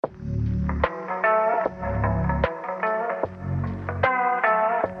Hello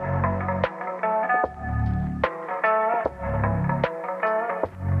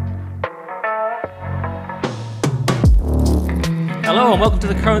and welcome to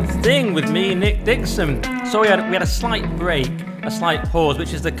The Current Thing with me, Nick Dixon. So we had a slight break, a slight pause,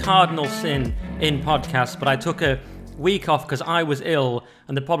 which is the cardinal sin in podcasts, but I took a week off because I was ill,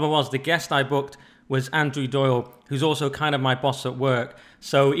 and the problem was the guest I booked was Andrew Doyle, who's also kind of my boss at work.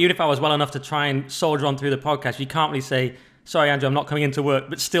 So even if I was well enough to try and soldier on through the podcast, you can't really say, sorry Andrew, I'm not coming into work,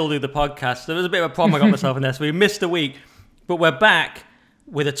 but still do the podcast. So there was a bit of a problem I got myself in there, so we missed a week, but we're back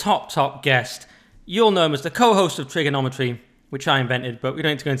with a top guest. You'll know him as the co-host of Trigonometry, which I invented, but we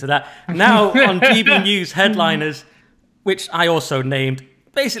don't need to go into that. Now on GB News Headliners, which I also named.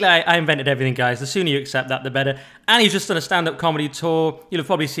 Basically, I invented everything, guys. The sooner you accept that, the better. And he's just done a stand-up comedy tour. You'll have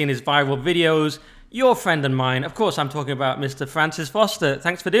probably seen his viral videos. Your friend and mine. Of course, I'm talking about Mr. Francis Foster.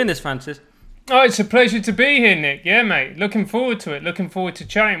 Thanks for doing this, Francis. Oh, it's a pleasure to be here, Nick. Yeah, mate. Looking forward to it. Looking forward to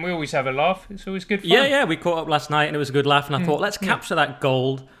chatting. We always have a laugh. It's always good fun. Yeah. We caught up last night, and it was a good laugh. And I thought, let's capture that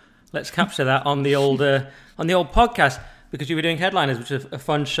gold. Let's capture that on the old podcast. Because you were doing Headliners, which is a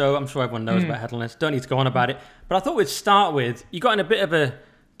fun show. I'm sure everyone knows about Headliners. Don't need to go on about it. But I thought we'd start with, you got in a bit of a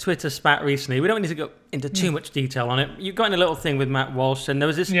Twitter spat recently. We don't need to go into too much detail on it. You got in a little thing with Matt Walsh, and there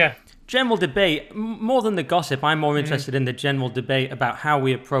was this general debate. More than the gossip, I'm more interested in the general debate about how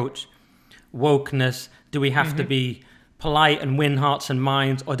we approach wokeness. Do we have to be polite and win hearts and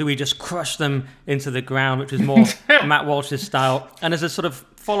minds, or do we just crush them into the ground, which is more Matt Walsh's style? And as a sort of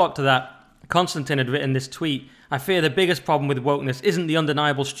follow-up to that, Konstantin had written this tweet, I fear the biggest problem with wokeness isn't the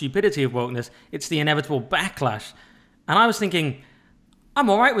undeniable stupidity of wokeness, it's the inevitable backlash. And I was thinking, I'm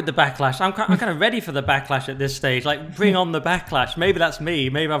all right with the backlash. I'm kind of ready for the backlash at this stage. Like, bring on the backlash. Maybe that's me.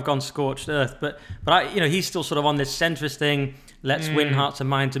 Maybe I've gone scorched earth. But I, he's still sort of on this centrist thing. Let's win hearts and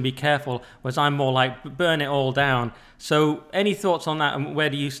minds and be careful. Whereas I'm more like, burn it all down. So any thoughts on that, and where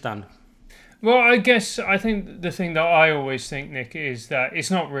do you stand? Well, I think the thing that I always think, Nick, is that it's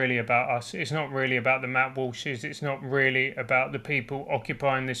not really about us. It's not really about the Matt Walshes. It's not really about the people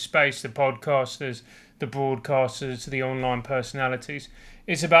occupying this space, the podcasters, the broadcasters, the online personalities.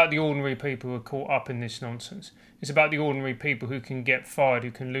 It's about the ordinary people who are caught up in this nonsense. It's about the ordinary people who can get fired,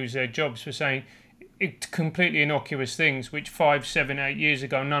 who can lose their jobs for saying completely innocuous things, which 5, 7, 8 years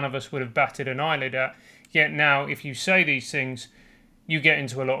ago none of us would have batted an eyelid at. Yet now, if you say these things, you get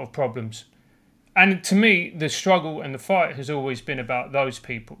into a lot of problems. And to me, the struggle and the fight has always been about those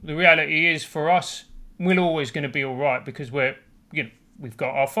people. The reality is, for us, we're always going to be all right because we've got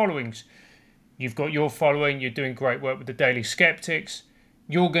our followings. You've got your following. You're doing great work with the Daily Skeptics.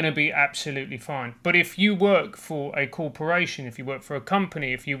 You're going to be absolutely fine. But if you work for a corporation, if you work for a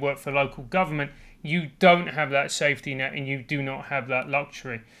company, if you work for local government, you don't have that safety net and you do not have that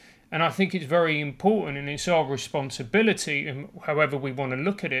luxury. And I think it's very important, and it's our responsibility, and however we want to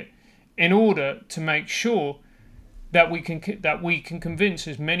look at it, in order to make sure that we can convince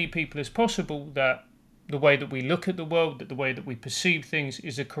as many people as possible that the way that we look at the world, that the way that we perceive things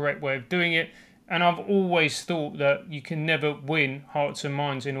is a correct way of doing it. And I've always thought that you can never win hearts and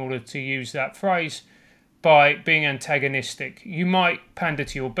minds, in order to use that phrase, by being antagonistic. You might pander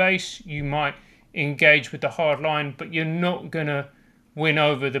to your base, you might engage with the hard line, but you're not going to win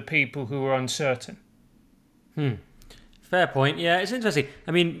over the people who are uncertain. Fair point. Yeah, it's interesting.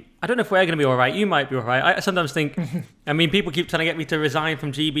 I mean, I don't know if we're going to be all right. You might be all right. I sometimes think, people keep trying to get me to resign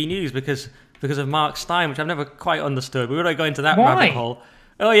from GB News because of Mark Steyn, which I've never quite understood. We won't go into that rabbit hole.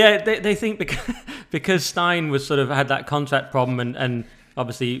 Oh, yeah, they think because Steyn was sort of had that contract problem and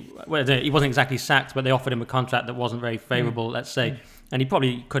obviously, he wasn't exactly sacked, but they offered him a contract that wasn't very favourable, let's say, and he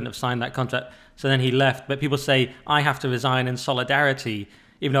probably couldn't have signed that contract. So then he left. But people say, I have to resign in solidarity.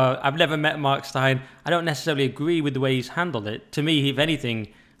 Even though I've never met Mark Steyn, I don't necessarily agree with the way he's handled it. To me, if anything,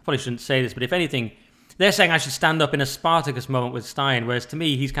 I probably shouldn't say this, but if anything, they're saying I should stand up in a Spartacus moment with Steyn, whereas to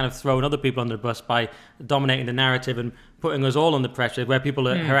me, he's kind of thrown other people under the bus by dominating the narrative and putting us all under pressure, where people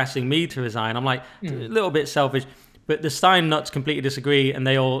are harassing me to resign. I'm like, a little bit selfish. But the Steyn nuts completely disagree, and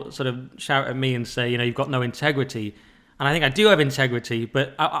they all sort of shout at me and say, you've got no integrity. And I think I do have integrity,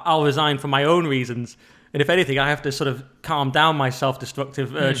 but I'll resign for my own reasons. And if anything, I have to sort of calm down my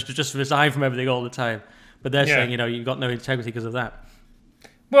self-destructive urge to just resign from everything all the time. But they're saying, you've got no integrity because of that.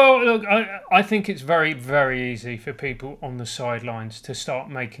 Well, look, I think it's very, very easy for people on the sidelines to start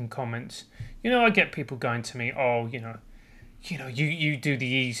making comments. I get people going to me, you do the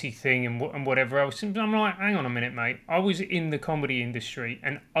easy thing and whatever else. And I'm like, hang on a minute, mate. I was in the comedy industry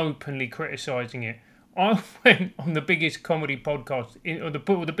and openly criticising it. I went on the biggest comedy podcast,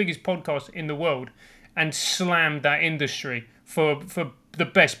 the biggest podcast in the world, and slammed that industry for the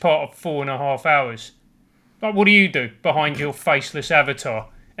best part of 4.5 hours. Like, what do you do behind your faceless avatar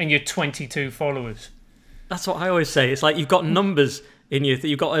and your 22 followers? That's what I always say. It's like you've got numbers in you.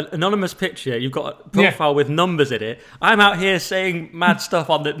 You've got an anonymous picture. You've got a profile with numbers in it. I'm out here saying mad stuff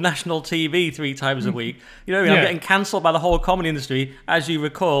on the national TV 3 times a week. You know what I mean? I'm getting cancelled by the whole comedy industry, as you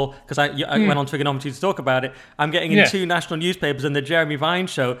recall, because I went on Trigonometry to talk about it. I'm getting in 2 national newspapers and the Jeremy Vine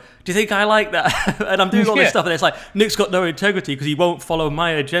show. Do you think I like that? And I'm doing all this stuff, and it's like, Nick's got no integrity because he won't follow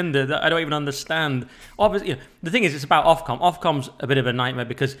my agenda that I don't even understand. Obviously, the thing is, it's about Ofcom. Ofcom's a bit of a nightmare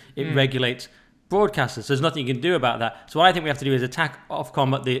because it regulates broadcasters. There's nothing you can do about that. So what I think we have to do is attack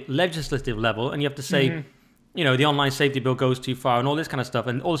Ofcom at the legislative level, and you have to say, the online safety bill goes too far and all this kind of stuff,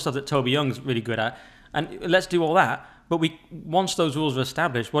 and all the stuff that Toby Young's really good at. And let's do all that. But once those rules are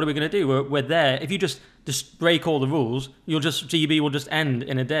established, what are we going to do? We're there. If you just break all the rules, GB will just end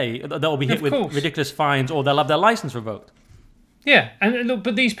in a day. They'll be hit with ridiculous fines, or they'll have their license revoked. Yeah, and look,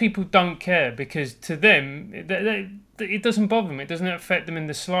 but these people don't care because to them, it doesn't bother them. It doesn't affect them in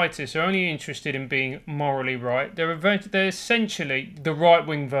the slightest. They're only interested in being morally right. They're essentially the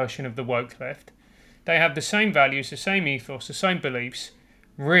right-wing version of the woke left. They have the same values, the same ethos, the same beliefs.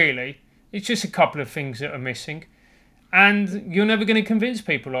 Really, it's just a couple of things that are missing. And you're never going to convince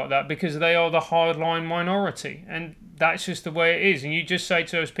people like that because they are the hardline minority. And that's just the way it is. And you just say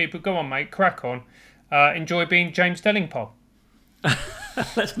to those people, go on, mate, crack on. Enjoy being James Delingpole.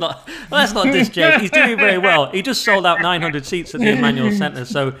 Let's not diss James. He's doing very well. He just sold out 900 seats at the Emmanuel Centre.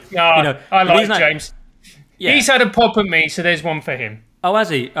 So I like James. He's had a pop at me, so there's one for him. Oh, has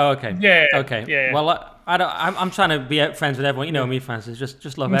he? Oh, okay. Yeah. Okay. Yeah. Well, I'm trying to be friends with everyone. You know me, Francis.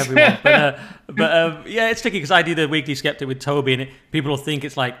 Just love everyone. But it's tricky because I do the Weekly Skeptic with Toby, and people will think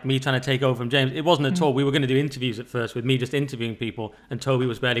it's like me trying to take over from James. It wasn't at all. We were going to do interviews at first with me just interviewing people, and Toby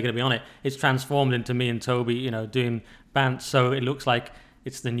was barely going to be on it. It's transformed into me and Toby, doing bants. So it looks like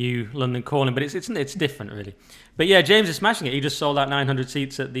it's the new London Calling, but it's different really. But yeah, James is smashing it. He just sold out 900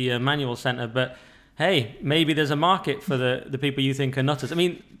 seats at the Emmanuel Centre, but. Hey, maybe there's a market for the people you think are nutters. I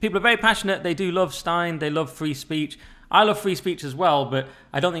mean, people are very passionate. They do love Stein. They love free speech. I love free speech as well, but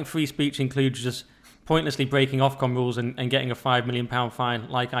I don't think free speech includes just pointlessly breaking Ofcom rules and getting a £5 million fine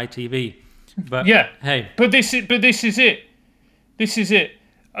like ITV. But hey, but this is it. This is it.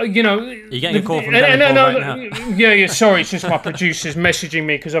 You're getting a call from Delingpole right now. Yeah. Sorry, it's just my producers messaging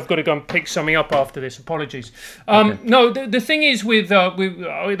me because I've got to go and pick something up after this. Apologies. Okay. No, the thing is with that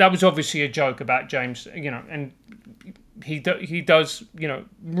was obviously a joke about James. And he does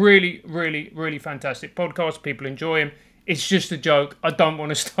really, really, really fantastic podcasts. People enjoy him. It's just a joke. I don't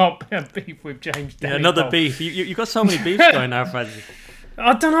want to start beef with James. Yeah, another beef. You've got so many beefs going now, Francis.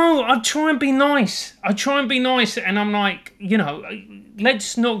 I don't know. I try and be nice. And I'm like,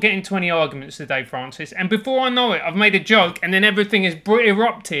 let's not get into any arguments today, Francis. And before I know it, I've made a joke, and then everything has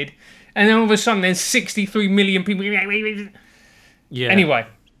erupted, and then all of a sudden there's 63 million people. Yeah. Anyway,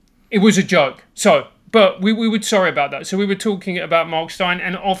 it was a joke. So, but we were sorry about that. So we were talking about Mark Stein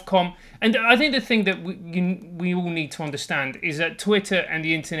and Ofcom, and I think the thing that we all need to understand is that Twitter and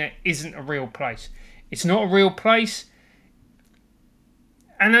the internet isn't a real place. It's not a real place.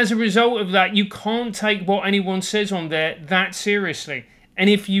 And as a result of that, you can't take what anyone says on there that seriously. And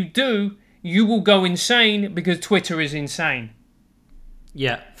if you do, you will go insane because Twitter is insane.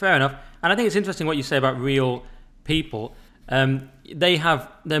 Yeah, fair enough. And I think it's interesting what you say about real people.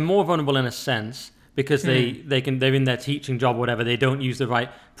 They're more vulnerable in a sense because they're in their teaching job or whatever. They don't use the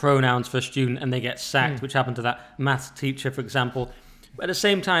right pronouns for a student and they get sacked, which happened to that maths teacher, for example. But at the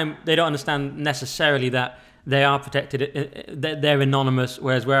same time, they don't understand necessarily that they are protected, they're anonymous,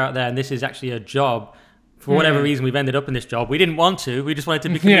 whereas we're out there and this is actually a job. For whatever reason, we've ended up in this job. We didn't want to. We just wanted to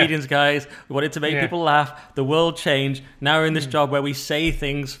be comedians, guys. We wanted to make people laugh. The world changed. Now we're in this job where we say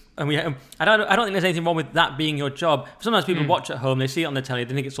things. And I don't think there's anything wrong with that being your job. Sometimes people watch at home. They see it on the telly.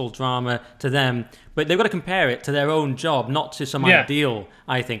 They think it's all drama to them. But they've got to compare it to their own job, not to some ideal,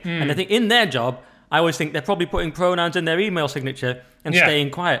 I think. And I think in their job, I always think they're probably putting pronouns in their email signature and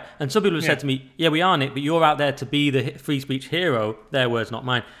staying quiet. And some people have said to me, we are, Nick, but you're out there to be the free speech hero. Their words, not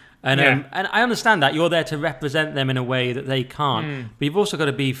mine. And I understand that. You're there to represent them in a way that they can't. But you've also got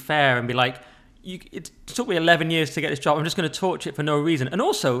to be fair and be like, it took me 11 years to get this job. I'm just going to torch it for no reason. And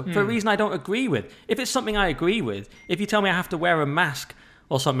also for a reason I don't agree with. If it's something I agree with, if you tell me I have to wear a mask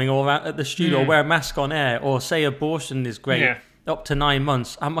or something, or at the studio, or wear a mask on air, or say abortion is great up to 9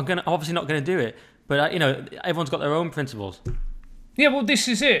 months, I'm obviously not going to do it. But, everyone's got their own principles. Yeah, well, this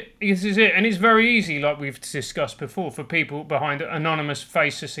is it. And it's very easy, like we've discussed before, for people behind anonymous,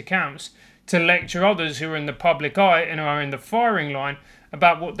 faceless accounts to lecture others who are in the public eye and are in the firing line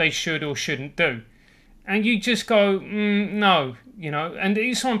about what they should or shouldn't do. And you just go, no, And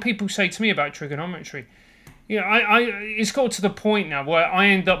it's something people say to me about trigonometry. It's got to the point now where I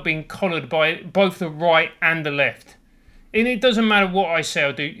end up being collared by both the right and the left. And it doesn't matter what I say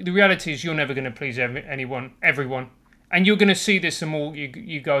or do. The reality is you're never going to please everyone. And you're going to see this the more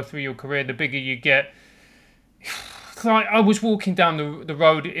you go through your career, the bigger you get. Like I was walking down the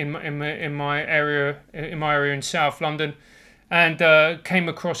road in my area in South London, and came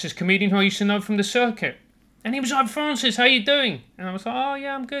across this comedian who I used to know from the circuit. And he was like, Francis, how you doing? And I was like, oh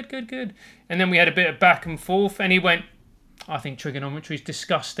yeah, I'm good. And then we had a bit of back and forth, and he went, I think trigonometry is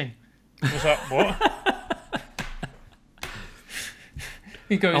disgusting. I was like, what?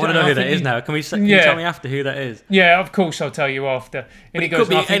 He goes, I want to know who that is now. Can you tell me after who that is? Yeah, of course I'll tell you after. And he goes,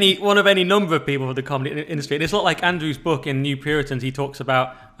 could be one of any number of people of the comedy industry. And it's not like Andrew's book in New Puritans. He talks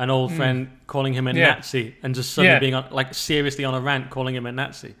about an old friend calling him a Nazi and just suddenly being seriously on a rant calling him a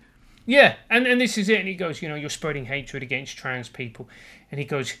Nazi. Yeah, and this is it. And he goes, you're spreading hatred against trans people. And he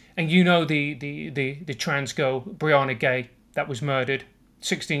goes, and the trans girl, Brianna Gay, that was murdered,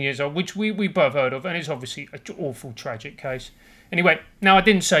 16 years old, which we both heard of. And it's obviously an awful, tragic case. Anyway, now I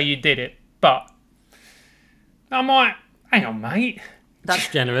didn't say you did it, but I'm like, hang on, mate. That's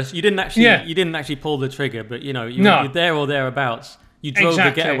generous. You didn't actually pull the trigger, but you're there or thereabouts. You drove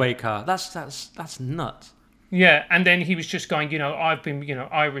the getaway car. That's nuts. Yeah, and then he was just going, I've been,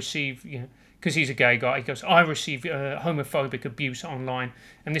 I receive, because he's a gay guy. He goes, I receive homophobic abuse online,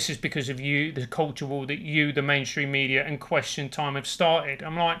 and this is because of you, the culture war that you, the mainstream media, and Question Time have started.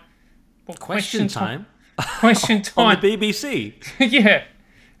 I'm like, what Question Time? Question Time on the BBC. Yeah,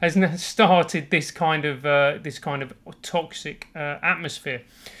 has started this kind of toxic atmosphere,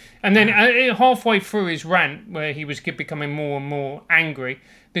 and then halfway through his rant, where he was becoming more and more angry,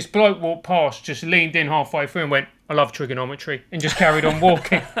 this bloke walked past, just leaned in halfway through, and went, "I love trigonometry," and just carried on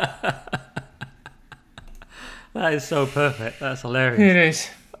walking. That is so perfect. That's hilarious.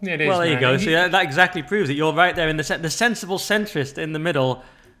 It is. Well, there you go. So that exactly proves that you're right there in the sensible centrist in the middle.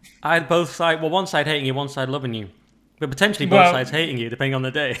 I had both sides. Well, one side hating you, one side loving you, but potentially both sides hating you, depending on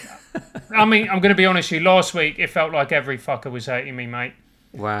the day. I mean, I'm going to be honest with you. Last week, it felt like every fucker was hating me, mate.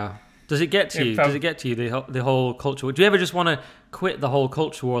 Wow. Does it get to you? Does it get to you, the whole culture war? Do you ever just want to quit the whole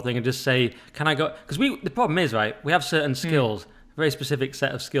culture war thing and just say, "Can I go?" Because the problem is, right? We have certain skills, a very specific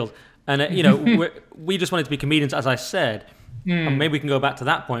set of skills, and we just wanted to be comedians, as I said, and maybe we can go back to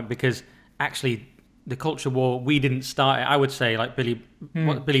that point because actually. The culture war, we didn't start it. I would say, like Billy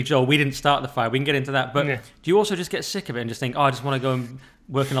Joel, we didn't start the fire. We can get into that. But do you also just get sick of it and just think, I just want to go and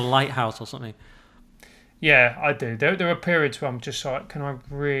work in a lighthouse or something? Yeah, I do. There are periods where I'm just like, can I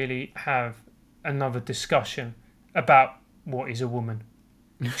really have another discussion about what is a woman?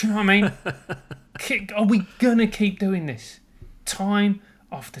 Do you know what I mean? Are we going to keep doing this? Time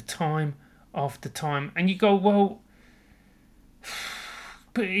after time after time. And you go, well...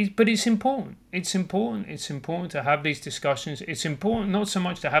 But it's important. It's important. It's important to have these discussions. It's important not so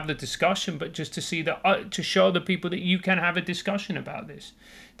much to have the discussion, but just to see that to show the people that you can have a discussion about this,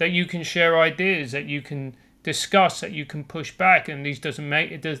 that you can share ideas, that you can discuss, that you can push back, and that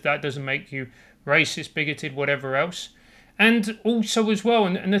doesn't make you racist, bigoted, whatever else. And also as well,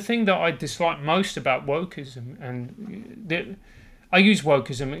 and the thing that I dislike most about wokeism, and I use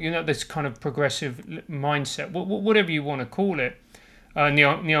wokeism, this kind of progressive mindset, whatever you want to call it.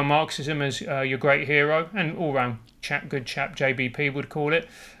 Neo-Marxism as your great hero, and all-round good chap JBP would call it.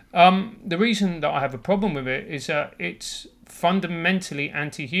 The reason that I have a problem with it is that it's fundamentally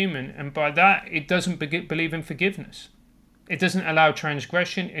anti-human, and by that it doesn't believe in forgiveness. It doesn't allow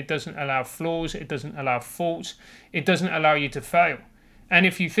transgression, it doesn't allow flaws, it doesn't allow faults, it doesn't allow you to fail. And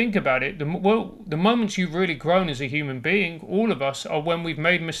if you think about it, the moments you've really grown as a human being, all of us, are when we've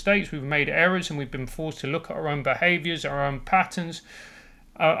made mistakes, we've made errors, and we've been forced to look at our own behaviours, our own patterns,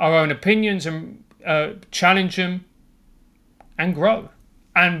 our own opinions, and challenge them and grow.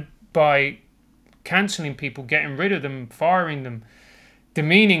 And by cancelling people, getting rid of them, firing them,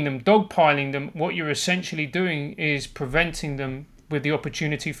 demeaning them, dogpiling them, what you're essentially doing is preventing them with the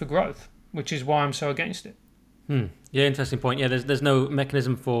opportunity for growth, which is why I'm so against it. Yeah, interesting point. Yeah, there's no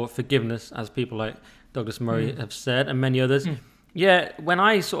mechanism for forgiveness, as people like Douglas Murray have said, and many others. Yeah, when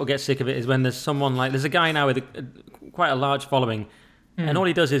I sort of get sick of it is when there's someone there's a guy now with quite a large following, and all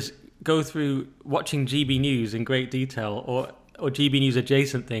he does is go through watching GB News in great detail, or GB News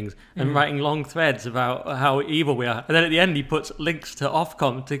adjacent things, and writing long threads about how evil we are. And then at the end, he puts links to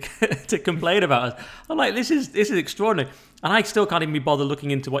Ofcom to complain about us. I'm like, this is extraordinary. And I still can't even be bothered looking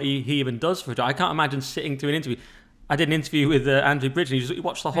into what he even does for a job. I can't imagine sitting through an interview. I did an interview with Andrew Bridgen. He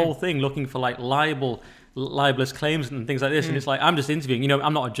watched the whole thing looking for libel libelous claims and things like this, and it's like I'm just interviewing.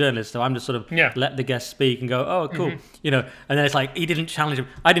 I'm not a journalist, so I'm just sort of let the guest speak and go, oh, cool, and then it's like he didn't challenge him.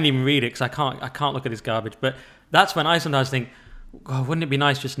 I didn't even read it because I can't look at this garbage. But that's when I sometimes think, God, wouldn't it be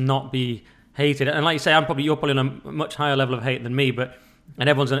nice just not be hated? And like you say, you're probably on a much higher level of hate than me, and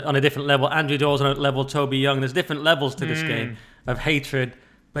everyone's on a different level. Andrew Dawes on a level, Toby Young. There's different levels to this game of hatred,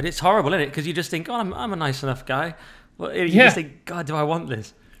 but it's horrible, isn't it? Because you just think, oh, I'm a nice enough guy. Well, you just think, God, do I want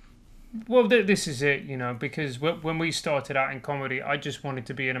this? Well, this is it, because when we started out in comedy, I just wanted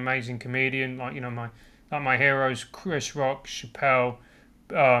to be an amazing comedian, like my heroes, Chris Rock, Chappelle,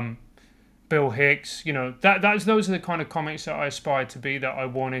 Bill Hicks. Those are the kind of comics that I aspired to be, that I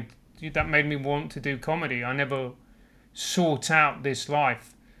wanted, that made me want to do comedy. I never sought out this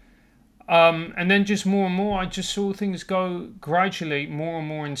life. And then just more and more, I just saw things go gradually more and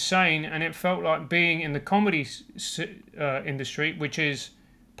more insane, and it felt like being in the comedy industry, which is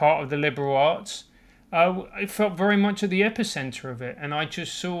part of the liberal arts, it felt very much at the epicenter of it, and I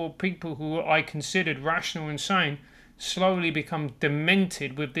just saw people who I considered rational and sane slowly become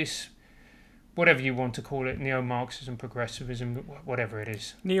demented with this, whatever you want to call it, neo-Marxism, progressivism, whatever it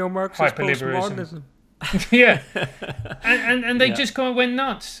is. Neo-Marxism, postmodernism. Yeah, and they just kind of went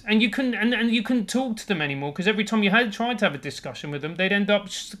nuts, and you couldn't talk to them anymore, because every time you tried to have a discussion with them, they'd end up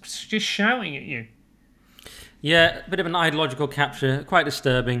just shouting at you. Yeah, a bit of an ideological capture, quite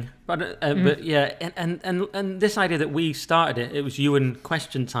disturbing. But yeah, and this idea that we started it was you and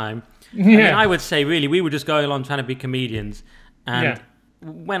Question Time. Yeah. I mean, I would say really we were just going along trying to be comedians, and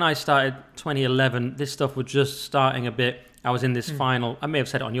when I started 2011, this stuff was just starting a bit. I was in this final, I may have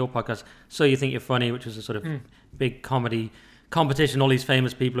said it on your podcast, So You Think You're Funny, which was a sort of big comedy competition. All these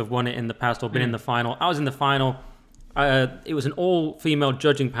famous people have won it in the past or been in the final. I was in the final. It was an all-female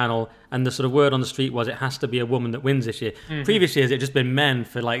judging panel, and the sort of word on the street was it has to be a woman that wins this year. Previous years, it had just been men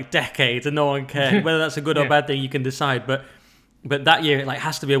for like decades, and no one cared. Whether that's a good or bad thing, you can decide. But that year, it like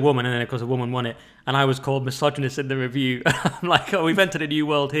has to be a woman, and then of course a woman won it. And I was called misogynist in the review. I'm like, oh, we've entered a new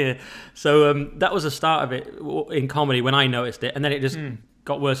world here. So that was the start of it in comedy when I noticed it, and then it just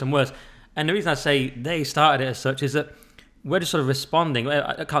got worse and worse. And the reason I say they started it as such is that we're just sort of responding.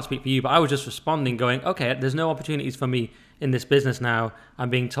 I can't speak for you, but I was just responding, going, okay, there's no opportunities for me in this business now.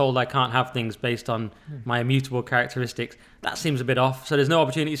 I'm being told I can't have things based on my immutable characteristics. That seems a bit off. So there's no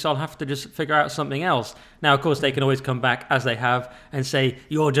opportunity, so I'll have to just figure out something else. Now, of course, they can always come back, as they have, and say,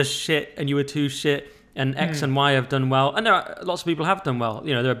 you're just shit, and you were too shit, and X and Y have done well. And there are lots of people have done well.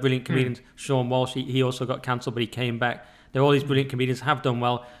 There are brilliant comedians. Sean Walsh, he also got cancelled, but he came back. There are all these brilliant comedians have done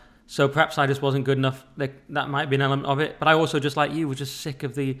well. So perhaps I just wasn't good enough. That might be an element of it. But I also, just like you, was just sick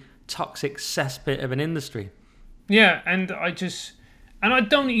of the toxic cesspit of an industry. Yeah, and I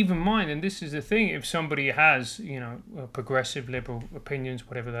don't even mind. And this is the thing: if somebody has, progressive, liberal opinions,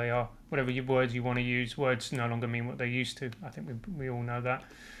 whatever they are, whatever words you want to use, words no longer mean what they used to. I think we all know that.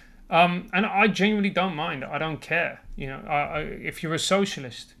 And I genuinely don't mind. I don't care. If you're a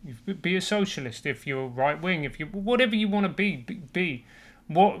socialist, be a socialist. If you're right wing, if you whatever you want to be.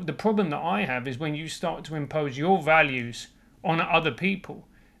 What the problem that I have is when you start to impose your values on other people,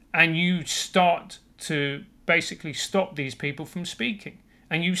 and you start to basically stop these people from speaking,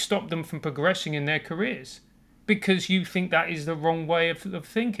 and you stop them from progressing in their careers because you think that is the wrong way of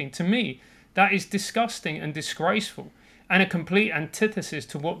thinking. To me, that is disgusting and disgraceful, and a complete antithesis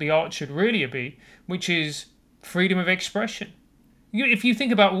to what the art should really be, which is freedom of expression. If you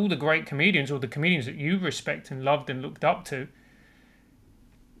think about all the great comedians, or the comedians that you respect and loved and looked up to,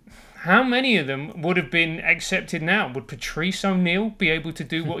 how many of them would have been accepted now? Would Patrice O'Neill be able to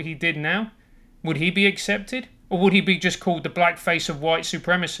do what he did now? Would he be accepted? Or would he be just called the black face of white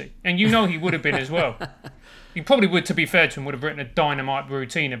supremacy? And he would have been as well. He probably would, to be fair to him, would have written a dynamite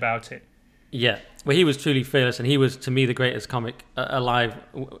routine about it. Yeah. Well, he was truly fearless, and he was, to me, the greatest comic alive.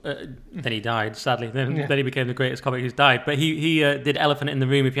 Then he died, sadly. Then he became the greatest comic who's died. But he did Elephant in the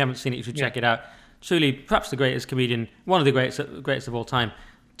Room. If you haven't seen it, you should check it out. Truly, perhaps the greatest comedian, one of the greatest of all time.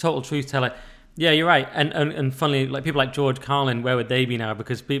 Total truth teller. Yeah, you're right. And funnily, like people like George Carlin, where would they be now?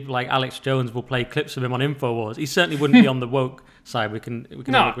 Because people like Alex Jones will play clips of him on InfoWars. He certainly wouldn't be on the woke side. We can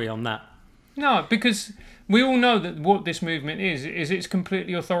all agree on that. No, because we all know that what this movement is it's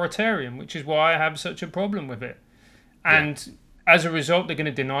completely authoritarian, which is why I have such a problem with it. And as a result, they're going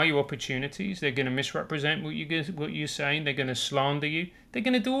to deny you opportunities. They're going to misrepresent what you're saying. They're going to slander you. They're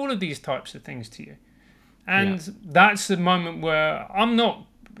going to do all of these types of things to you. And that's the moment where I'm not.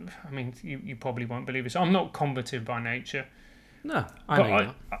 I mean, you probably won't believe this. I'm not combative by nature. No, I know you're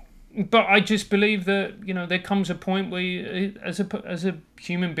not. But I just believe that there comes a point where, you, as a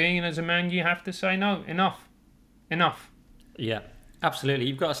human being and as a man, you have to say no. Enough. Yeah, absolutely.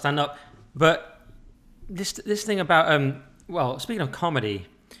 You've got to stand up. But this thing about well, speaking of comedy,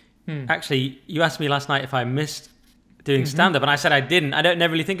 actually, you asked me last night if I missed doing stand-up, and I said I didn't. I don't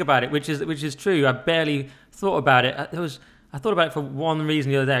never really think about it, which is true. I barely thought about it. I thought about it for one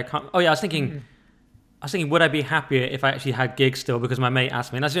reason the other day. I was thinking, would I be happier if I actually had gigs still? Because my mate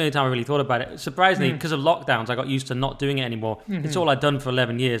asked me, and that's the only time I really thought about it. Surprisingly, because of lockdowns, I got used to not doing it anymore. It's all I'd done for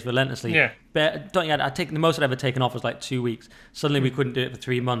 11 years, relentlessly. Yeah. But the most I'd ever taken off was like 2 weeks. Suddenly, we couldn't do it for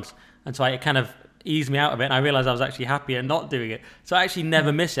 3 months, and so it kind of eased me out of it, and I realised I was actually happier not doing it. So I actually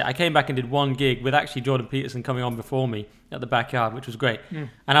never miss it. I came back and did one gig with actually Jordan Peterson coming on before me at the Backyard, which was great. And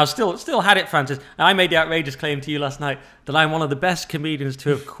I was still had it, Francis. And I made the outrageous claim to you last night that I'm one of the best comedians to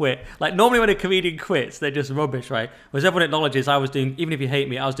have quit. Like, normally when a comedian quits, they're just rubbish, right? Whereas everyone acknowledges I was doing, even if you hate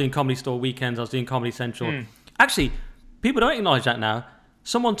me, I was doing Comedy Store weekends, I was doing Comedy Central. Actually, people don't acknowledge that now.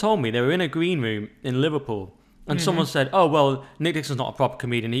 Someone told me they were in a green room in Liverpool, and someone said, oh, well, Nick Dixon's not a proper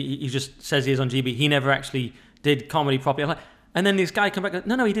comedian. He just says he is on GB. He never actually did comedy properly. I'm like, and then this guy come back and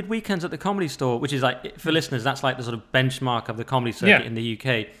no, he did weekends at the Comedy Store, which is like, for listeners, that's like the sort of benchmark of the comedy circuit in the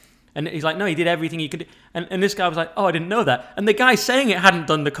UK. And he's like, no, he did everything he could do. And this guy was like, oh, I didn't know that. And the guy saying it hadn't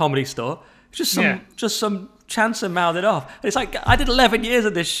done the Comedy Store. Just some chancer mouthed it off. And it's like, I did 11 years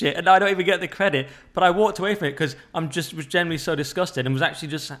of this shit and I don't even get the credit. But I walked away from it because was generally so disgusted and was actually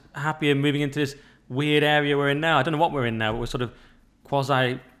just happier moving into this weird area we're in now. I don't know what we're in now, but we're sort of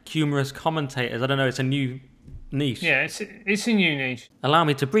quasi-humorous commentators. I don't know, it's a new niche. Yeah, it's a new niche. Allow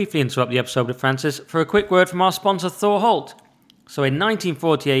me to briefly interrupt the episode with Francis for a quick word from our sponsor, Thor Holt. So in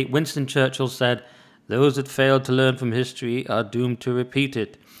 1948, Winston Churchill said, "Those that failed to learn from history are doomed to repeat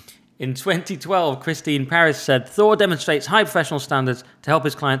it." In 2012, Christine Paris said, "Thor demonstrates high professional standards to help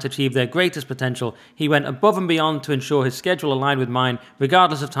his clients achieve their greatest potential. He went above and beyond to ensure his schedule aligned with mine,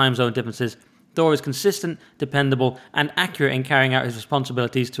 regardless of time zone differences. Thor is consistent, dependable, and accurate in carrying out his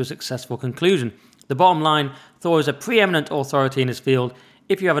responsibilities to a successful conclusion. The bottom line, Thor is a preeminent authority in his field.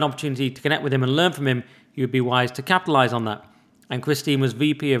 If you have an opportunity to connect with him and learn from him, you would be wise to capitalize on that." And Christine was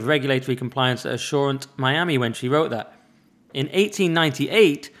VP of Regulatory Compliance at Assurant Miami when she wrote that. In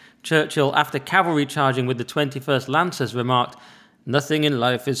 1898, Churchill, after cavalry charging with the 21st Lancers, remarked, "Nothing in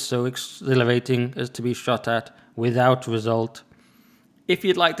life is so exhilarating as to be shot at without result." If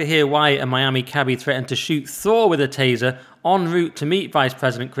you'd like to hear why a Miami cabbie threatened to shoot Thor with a taser en route to meet Vice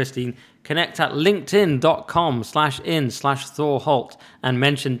President Christine, connect at linkedin.com/in/Thor Holt and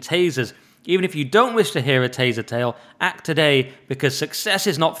mention tasers. Even if you don't wish to hear a taser tale, act today because success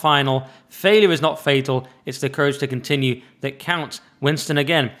is not final, failure is not fatal, it's the courage to continue that counts. Winston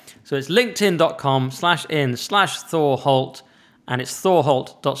again. So it's linkedin.com/in/Thor Holt and it's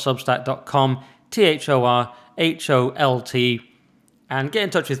thorholt.substack.com, THORHOLT. And get in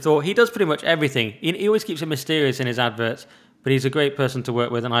touch with Thor. He does pretty much everything. He always keeps it mysterious in his adverts, but he's a great person to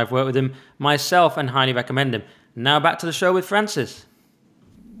work with, and I've worked with him myself and highly recommend him. Now back to the show with Francis.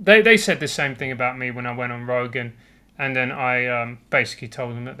 They said the same thing about me when I went on Rogan, and then I basically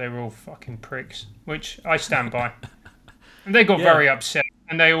told them that they were all fucking pricks, which I stand by. And they got very upset,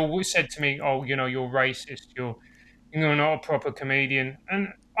 and they all said to me, "Oh, you're racist. You're not a proper comedian."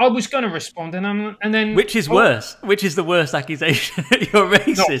 And I was going to respond, and then which is worse? Which is the worst accusation? You're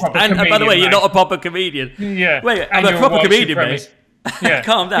racist, and by the way, mate. You're not a proper comedian. Yeah, wait, I'm a proper comedian, mate. Yeah,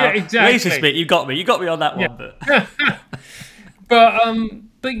 calm down. Yeah, exactly. Racist, mate. You got me on that one,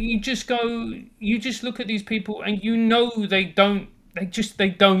 but you just look at these people, and they don't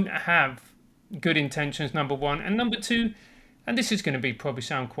have good intentions. Number one, and number two, and this is going to probably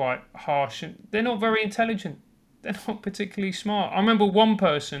sound quite harsh, and they're not very intelligent. They're not particularly smart. I remember one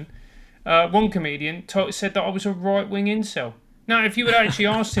person, one comedian, said that I was a right-wing incel. Now, if you had actually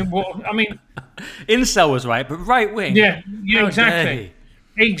asked him incel was right, but right-wing? Yeah, exactly.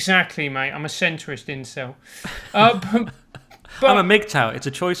 Exactly, mate. I'm a centrist incel. But I'm a MGTOW. It's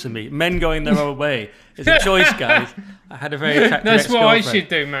a choice of me. Men going their own way. It's a choice, guys. I had a very attractive That's what I ex-girlfriend. should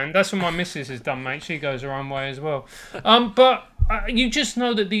do, man. That's what my missus has done, mate. She goes her own way as well. But you just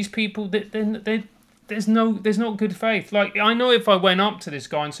know that these people, there's not good faith. Like, I know if I went up to this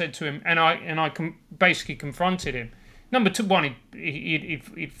guy and said to him, and I basically confronted him, number one,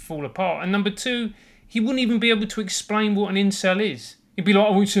 he'd fall apart, and number two, he wouldn't even be able to explain what an incel is. He'd be like,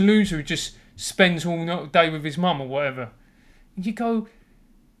 "Oh, it's a loser who just spends all day with his mum," or whatever. And you go,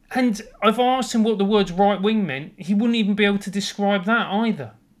 and if I asked him what the words right wing meant, he wouldn't even be able to describe that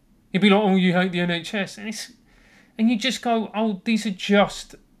either. He'd be like, "Oh, you hate the NHS," and you just go, "Oh, these are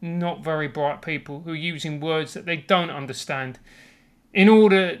just not very bright people who are using words that they don't understand in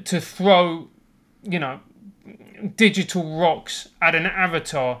order to throw, digital rocks at an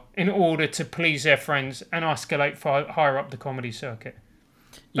avatar in order to please their friends and escalate higher up the comedy circuit."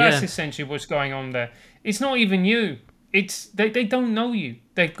 That's essentially what's going on there. It's not even you. It's they don't know you.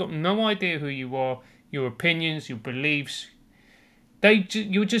 They've got no idea who you are, your opinions, your beliefs.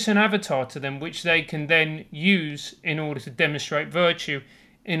 You're just an avatar to them, which they can then use in order to demonstrate virtue,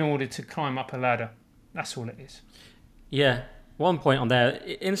 in order to climb up a ladder. That's all it is. Yeah. One point on there,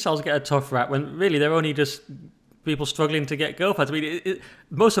 incels get a tough rap when really they're only just people struggling to get girlfriends. I mean,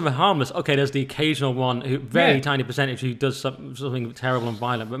 most of them are harmless. Okay, there's the occasional one, very tiny percentage, who does something terrible and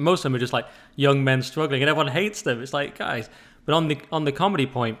violent, but most of them are just like young men struggling, and everyone hates them. It's like, guys. But on the comedy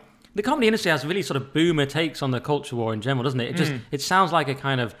point, the comedy industry has really sort of boomer takes on the culture war in general, doesn't it? It sounds like a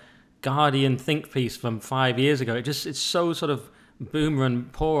kind of Guardian think piece from 5 years ago. It's so sort of boomer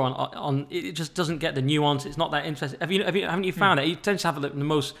and poor on it just doesn't get the nuance. It's not that interesting. Haven't you found it? It tends to have the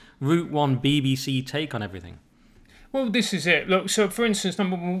most Route One BBC take on everything. Well, this is it. Look, so for instance,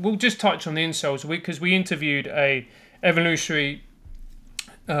 we'll just touch on the incels because we interviewed a evolutionary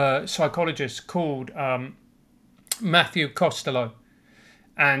psychologist called Matthew Costello,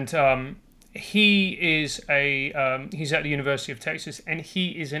 and he is he's at the University of Texas, and he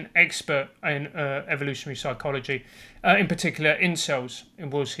is an expert in evolutionary psychology, in particular incels. It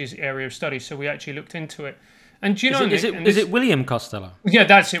was his area of study, so we actually looked into it. And do you know, is it William Costello? Yeah,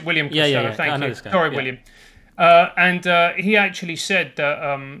 that's it, William Costello. Yeah. Thank you. Sorry, William. And he actually said that,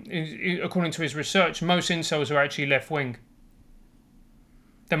 according to his research, most incels are actually left-wing.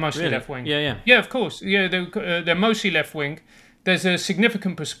 They're mostly left-wing. Yeah, of course. Yeah, they're mostly left-wing. There's a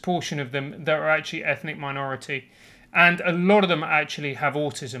significant proportion of them that are actually ethnic minority. And a lot of them actually have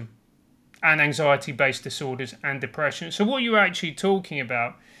autism and anxiety-based disorders and depression. So what you're actually talking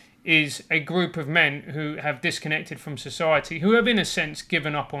about is a group of men who have disconnected from society, who have, in a sense,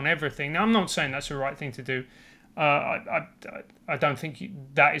 given up on everything. Now, I'm not saying that's the right thing to do. I don't think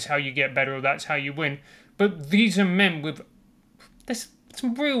that is how you get better or that's how you win. But these are men with... There's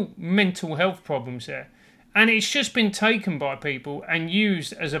some real mental health problems there. And it's just been taken by people and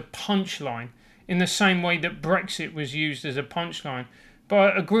used as a punchline in the same way that Brexit was used as a punchline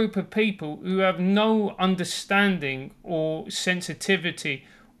by a group of people who have no understanding or sensitivity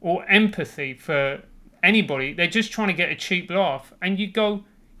or empathy for anybody. They're just trying to get a cheap laugh. And you go,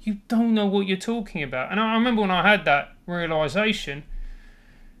 you don't know what you're talking about. And I remember when I had that realisation,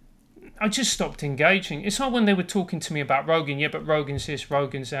 I just stopped engaging. It's like when they were talking to me about Rogan. Yeah, but Rogan's this,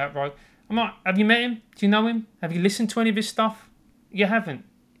 Rogan's that, right? I'm like, have you met him? Do you know him? Have you listened to any of his stuff? You haven't.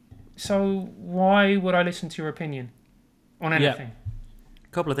 So why would I listen to your opinion on anything? A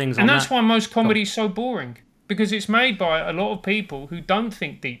couple of things on and that. that's why most comedy is so boring. Because it's made by a lot of people who don't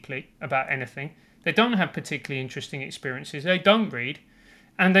think deeply about anything. They don't have particularly interesting experiences. They don't read.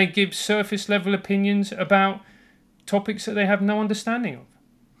 And they give surface level opinions about topics that they have no understanding of.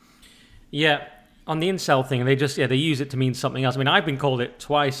 Yeah. On the incel thing, they use it to mean something else. I mean, I've been called it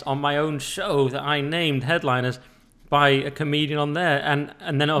twice on my own show that I named Headliners by a comedian on there.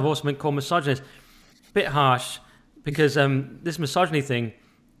 And then I've also been called misogynist. Bit harsh, because this misogyny thing,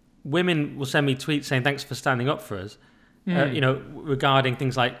 women will send me tweets saying thanks for standing up for us, regarding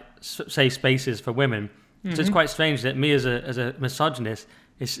things like safe spaces for women. Mm-hmm. So it's quite strange that me as a misogynist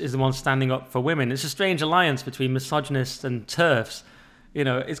is the one standing up for women. It's a strange alliance between misogynists and TERFs. You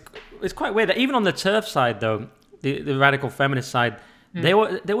know, it's quite weird that even on the TERF side, though, the radical feminist side, they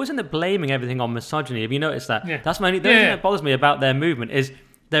always end up blaming everything on misogyny. Have you noticed that? Yeah. That's the only thing that bothers me about their movement is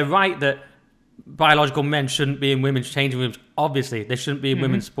they're right that biological men shouldn't be in women's changing rooms. Obviously, they shouldn't be in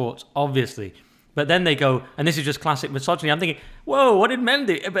women's sports. Obviously. But then they go, and this is just classic misogyny. I'm thinking, whoa, what did men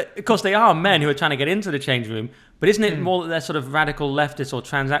do? But of course, they are men who are trying to get into the changing room. But isn't it more that they're sort of radical leftists or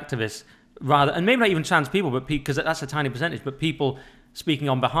trans activists rather, and maybe not even trans people, but because that's a tiny percentage, but people speaking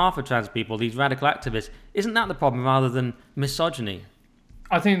on behalf of trans people, these radical activists, isn't that the problem rather than misogyny?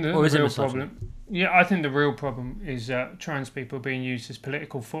 I think the real problem... Yeah, I think the real problem is trans people being used as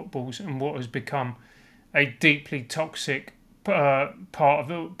political footballs and what has become a deeply toxic part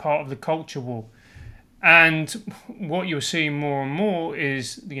of the culture war. And what you're seeing more and more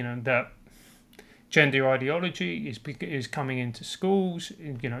is, that gender ideology is coming into schools.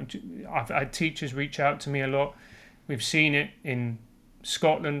 I've had teachers reach out to me a lot. We've seen it in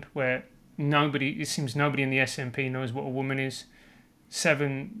Scotland, where it seems nobody in the SNP knows what a woman is.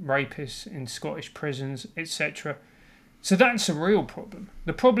 7 rapists in Scottish prisons, etc. So that's a real problem.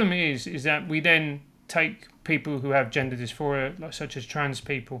 The problem is that we then take people who have gender dysphoria, such as trans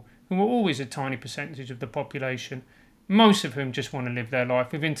people, who are always a tiny percentage of the population, most of whom just want to live their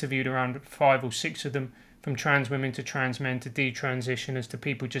life. We've interviewed around 5 or 6 of them, from trans women to trans men to detransitioners to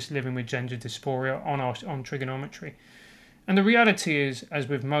people just living with gender dysphoria on trigonometry. And the reality is, as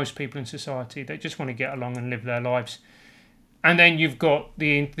with most people in society, they just want to get along and live their lives. And then you've got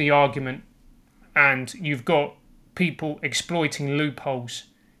the argument, and you've got people exploiting loopholes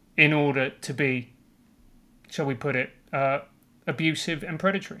in order to be, shall we put it, abusive and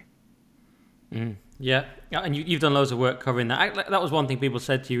predatory. Yeah, and you've done loads of work covering that. That was one thing people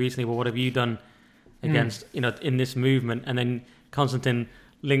said to you recently. Well, what have you done against, in this movement? And then Konstantin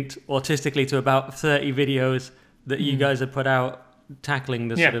linked autistically to about 30 videos that you guys have put out tackling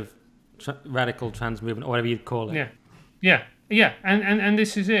the sort of radical trans movement, or whatever you'd call it. Yeah. And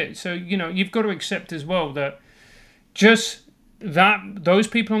this is it. So, you've got to accept as well that just those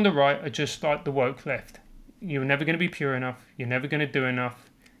people on the right are just like the woke left. You're never going to be pure enough. You're never going to do enough.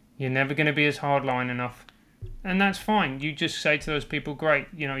 You're never going to be as hardline enough. And that's fine. You just say to those people, great,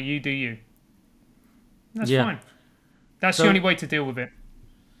 you do you. That's fine. That's the only way to deal with it.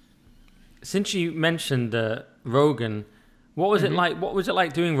 Since you mentioned Rogan, what was it like? What was it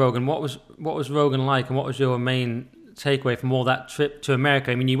like doing Rogan? What was Rogan like, and what was your main takeaway from all that trip to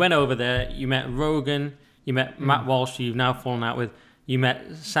America? I mean, you went over there, you met Rogan, you met Matt Walsh, who you've now fallen out with, you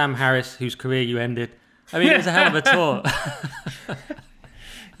met Sam Harris, whose career you ended. I mean, it was a hell of a tour.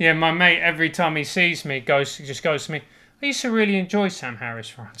 Yeah, my mate, every time he sees me, just goes to me, I used to really enjoy Sam Harris,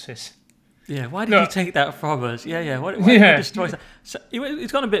 Francis. Yeah, why did you take that from us? Yeah. Why did you destroy that? So,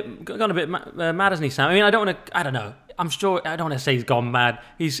 he's gone a bit mad, hasn't he, Sam? I mean, I don't know. I'm sure, I don't want to say he's gone mad.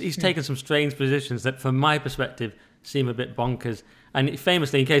 He's taken some strange positions that, from my perspective, seem a bit bonkers. And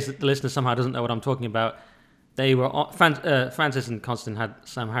famously, in case the listener somehow doesn't know what I'm talking about, they were Francis and Konstantin had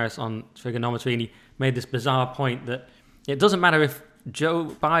Sam Harris on Trigonometry, and he made this bizarre point that it doesn't matter if Joe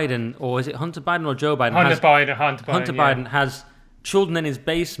Biden, or is it Hunter Biden or Joe Biden? Hunter Biden has children in his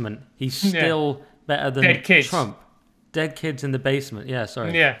basement. He's still better than Trump. Dead kids in the basement. Yeah,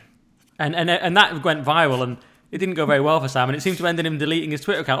 sorry. Yeah. And that went viral, and it didn't go very well for Sam, and it seemed to end in him deleting his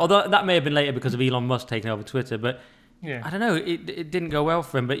Twitter account. Although that may have been later because of Elon Musk taking over Twitter, but I don't know. It didn't go well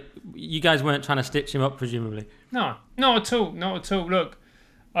for him. But you guys weren't trying to stitch him up, presumably. No, not at all. Look,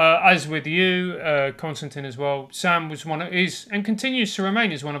 as with you, Konstantin as well, Sam was and continues to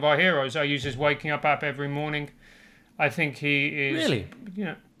remain as one of our heroes. I use his waking up app every morning. I think he is really.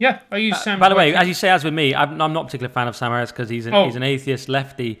 Yeah, I use Sam. By the way, as you say, as with me, I'm not a particular fan of Sam Harris because he's an atheist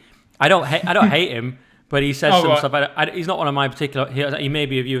lefty. I don't hate him, but he says some stuff. He's not one of my particular. He may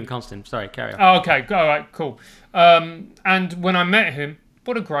be of you and Constant. Sorry, carry on. Oh, okay, all right, cool. And when I met him,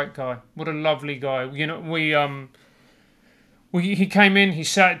 what a great guy, what a lovely guy. He came in, he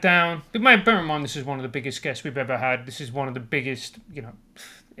sat down. But bear in mind, this is one of the biggest guests we've ever had. This is one of the biggest,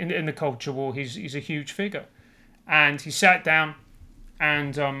 in the culture war. He's a huge figure. And he sat down,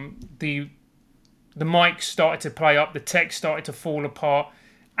 and the mic started to play up, the text started to fall apart.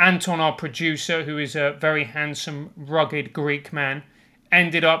 Anton, our producer, who is a very handsome, rugged Greek man,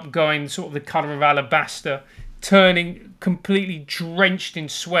 ended up going sort of the colour of alabaster, turning completely drenched in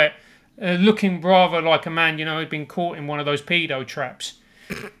sweat, looking rather like a man, who'd been caught in one of those pedo traps.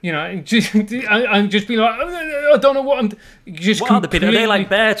 And just be like, I don't know what I'm... Just what are the pedo? Are they like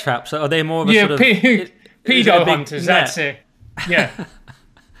bear traps? Or are they more of a sort of... pedo hunters, that's it. Yeah.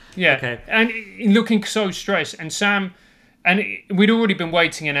 Yeah. Okay. And looking so stressed. And Sam... And we'd already been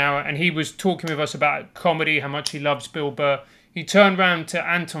waiting an hour, and he was talking with us about comedy, how much he loves Bill Burr. He turned round to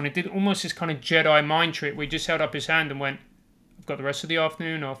Anton. He did almost this kind of Jedi mind trick where he just held up his hand and went, I've got the rest of the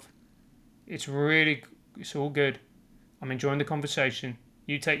afternoon off. It's all good. I'm enjoying the conversation.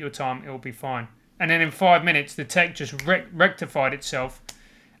 You take your time, it'll be fine. And then in 5 minutes, the tech just rectified itself,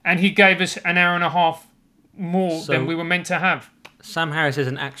 and he gave us an hour and a half more than we were meant to have. Sam Harris is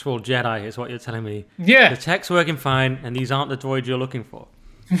an actual Jedi, is what you're telling me. Yeah. The tech's working fine, and these aren't the droids you're looking for.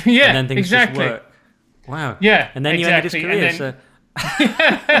 Yeah, and then things exactly. just work. Wow. Yeah, and then exactly. You ended his career, so...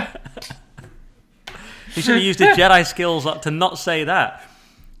 He should have used his Jedi skills to not say that.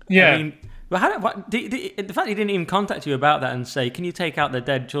 Yeah. I mean, the fact he didn't even contact you about that and say, can you take out the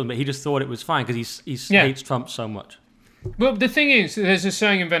dead children, but he just thought it was fine because he hates Trump so much. Well, the thing is, there's a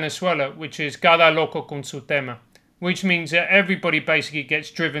saying in Venezuela, which is cada loco con su tema, which means that everybody basically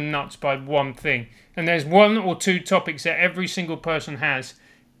gets driven nuts by one thing. And there's one or two topics that every single person has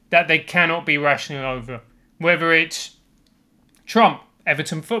that they cannot be rational over. Whether it's Trump,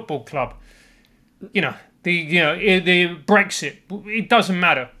 Everton Football Club, the Brexit, it doesn't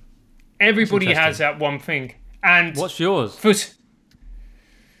matter. Everybody has that one thing. And what's yours?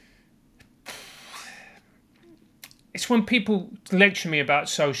 It's when people lecture me about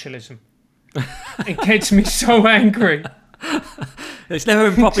socialism. It gets me so angry. It's never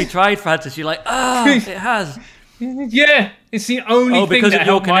been properly tried, Francis. You're like, it has. Yeah, it's the only thing that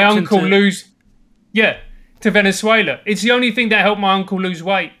helped my uncle lose. Yeah, to Venezuela. It's the only thing that helped my uncle lose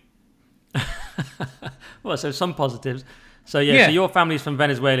weight. Well, so some positives. So so your family's from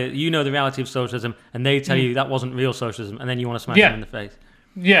Venezuela. You know the reality of socialism, and they tell you that wasn't real socialism, and then you want to smash them in the face.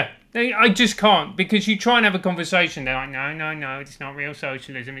 Yeah, I just can't, because you try and have a conversation. They're like, no, it's not real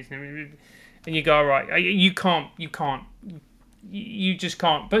socialism. It's not, and you go, all right, you just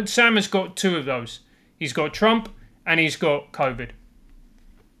can't. But Sam has got two of those. He's got Trump and he's got COVID.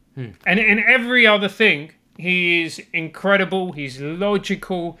 And in every other thing, he is incredible. He's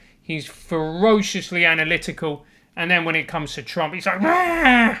logical. He's ferociously analytical. And then when it comes to Trump, he's like,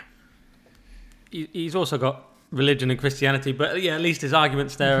 ah! He's also got religion and Christianity, but at least his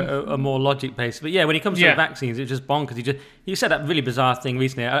arguments there are more logic-based. But when it comes to the vaccines, it's just bonkers. He said that really bizarre thing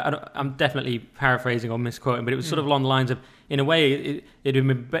recently. I'm definitely paraphrasing or misquoting, but it was sort of along the lines of, in a way,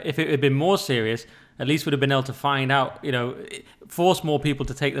 if it had been more serious, at least would have been able to find out, force more people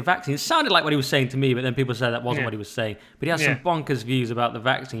to take the vaccine. It sounded like what he was saying to me, but then people said that wasn't what he was saying. But he has some bonkers views about the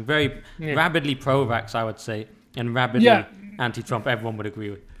vaccine, very rabidly pro-vax, I would say, and rabidly anti-Trump, everyone would agree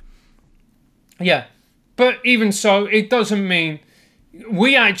with. Yeah. But even so, it doesn't mean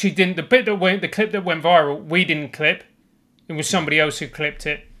we actually didn't. The clip that went viral, we didn't clip. It was somebody else who clipped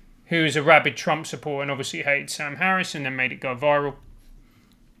it, who is a rabid Trump supporter and obviously hated Sam Harris and then made it go viral.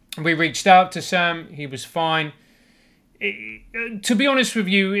 We reached out to Sam. He was fine. To be honest with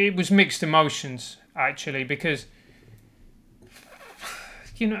you, it was mixed emotions actually, because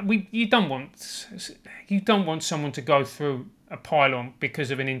you don't want someone to go through a pylon because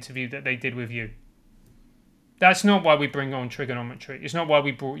of an interview that they did with you. That's not why we bring on Trigonometry. It's not why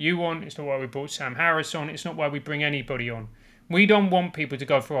we brought you on. It's not why we brought Sam Harris on. It's not why we bring anybody on. We don't want people to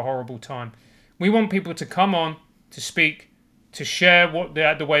go through a horrible time. We want people to come on, to speak, to share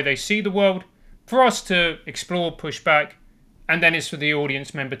the way they see the world, for us to explore, push back, and then it's for the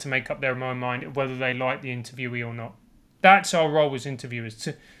audience member to make up their own mind of whether they like the interviewee or not. That's our role as interviewers.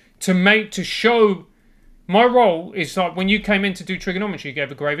 To show. My role is like when you came in to do Trigonometry, you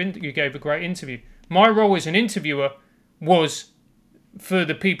gave a great interview. My role as an interviewer was for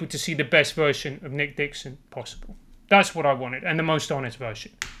the people to see the best version of Nick Dixon possible. That's what I wanted, and the most honest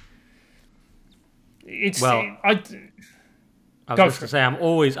version. I was going to say I'm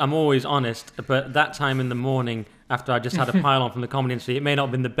always honest, but that time in the morning after I just had a pile on from the comedy industry, it may not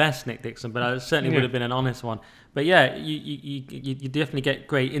have been the best Nick Dixon, but it certainly would have been an honest one. But you definitely get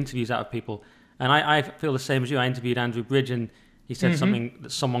great interviews out of people, and I feel the same as you. I interviewed Andrew Bridge, and he said something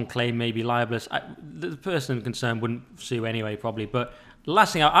that someone claimed may be libelous. The person concerned wouldn't sue anyway, probably. But the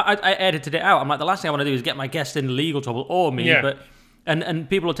last thing, I edited it out. I'm like, the last thing I want to do is get my guest in legal trouble or me. Yeah. But and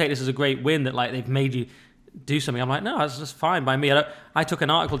people will take this as a great win that like they've made you do something. I'm like, no, it's just fine by me. I took an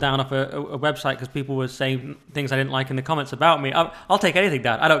article down off a website because people were saying things I didn't like in the comments about me. I'll take anything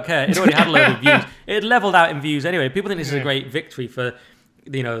down. I don't care. It already had a load of views. It leveled out in views anyway. People think this is a great victory for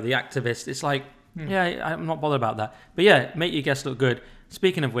the activists. It's like, I'm not bothered about that. But make your guests look good.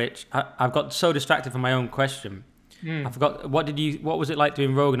 Speaking of which, I've got so distracted from my own question. I forgot, what was it like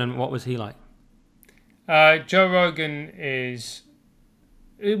doing Rogan, and what was he like? Joe Rogan is...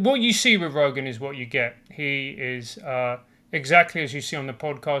 What you see with Rogan is what you get. He is exactly as you see on the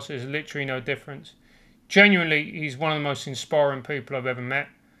podcast. There's literally no difference. Genuinely, he's one of the most inspiring people I've ever met.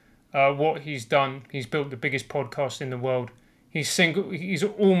 What he's done, he's built the biggest podcast in the world. He's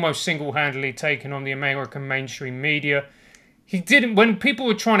almost single-handedly taken on the American mainstream media. When people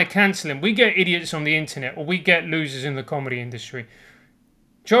were trying to cancel him, we get idiots on the internet or we get losers in the comedy industry.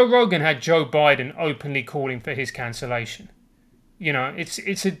 Joe Rogan had Joe Biden openly calling for his cancellation.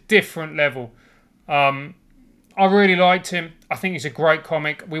 It's a different level. I really liked him. I think he's a great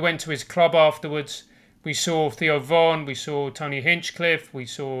comic. We went to his club afterwards. We saw Theo Von. We saw Tony Hinchcliffe. We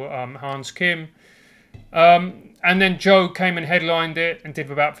saw Hans Kim. And then Joe came and headlined it and did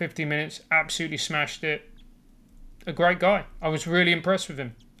about 50 minutes. Absolutely smashed it. A great guy. I was really impressed with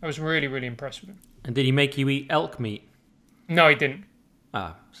him. I was really, really impressed with him. And did he make you eat elk meat? No, he didn't.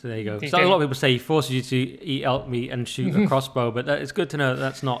 So there you go. So a lot of people say he forces you to eat elk meat and shoot a crossbow, but it's good to know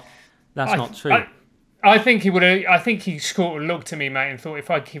that's not true. I think he would. I think he sort of looked at me, mate, and thought if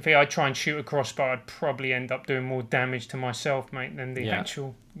I try and shoot a crossbow, I'd probably end up doing more damage to myself, mate, than the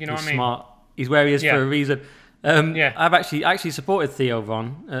actual. You know what I mean? Smart. He's where he is for a reason. I've actually supported Theo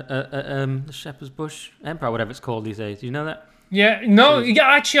Von, the Shepherd's Bush Empire, whatever it's called these days. Do you know that? Yeah. No.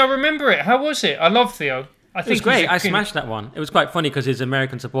 Actually, I remember it. How was it? I love Theo. It was great. I smashed that one. It was quite funny because his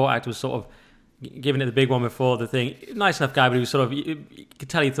American support act was sort of giving it the big one before the thing. Nice enough guy, but he was sort of, you could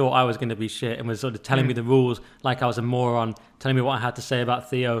tell he thought I was going to be shit and was sort of telling me the rules like I was a moron, telling me what I had to say about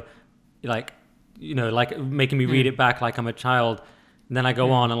Theo, like making me read it back like I'm a child. And then I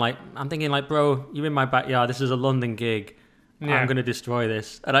go on and I'm thinking bro, you're in my backyard. This is a London gig. I'm going to destroy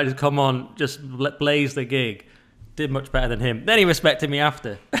this. And I just come on, just blaze the gig. did much better than him. Then he respected me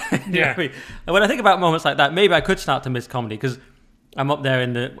after. Yeah. I mean? And when I think about moments like that, maybe I could start to miss comedy because I'm up there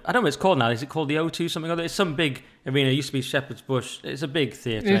in the, I don't know what it's called now. Is it called the O2 something or other? It's some big arena. It used to be Shepherd's Bush. It's a big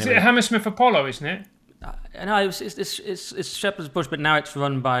theatre. It's anyway. Hammersmith Apollo, isn't it? No, it's Shepherd's Bush, but now it's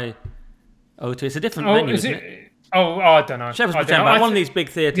run by O2. It's a different Oh, venue, is isn't it? it? Oh, I don't know. Shepherd's I Bush, don't know. but one of these big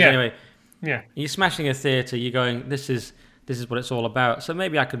theatres Yeah. anyway. Yeah. You're smashing a theatre. You're going. This is what it's all about. So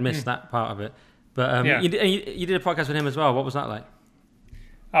maybe I could miss that part of it. But Yeah. you did a podcast with him as well. What was that like?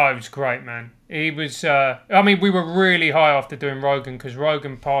 Oh, it was great, man. He was. I mean, we were really high after doing Rogan because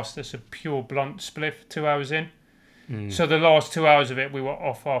Rogan passed us a pure blunt spliff 2 hours in. So the last 2 hours of it, we were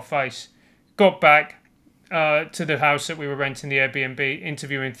off our face. Got back to the house that we were renting, the Airbnb,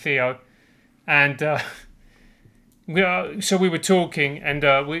 interviewing Theo, and so we were talking, and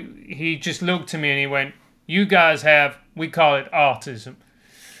he just looked at me and he went, "You guys have, we call it autism."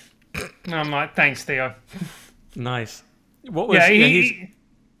 And I'm like, "Thanks, Theo." Nice. What was? Yeah, he's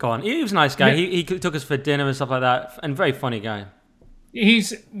gone. He was a nice guy. Yeah. He took us for dinner and stuff like that, and very funny guy.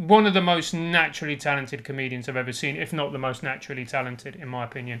 He's one of the most naturally talented comedians I've ever seen, if not the most naturally talented, in my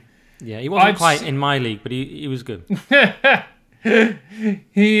opinion. Yeah, he wasn't quite in my league, but he was good.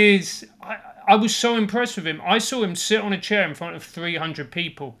 He is. I was so impressed with him. I saw him sit on a chair in front of 300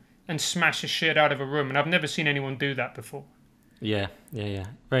 people and smash the shit out of a room, and I've never seen anyone do that before. Yeah.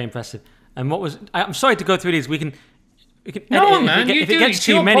 Very impressive. And what was? I'm sorry to go through these. We can edit No, it. man, If it gets it's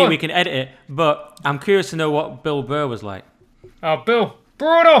too your many, pod. we can edit it. But I'm curious to know what Bill Burr was like. Oh, Bill,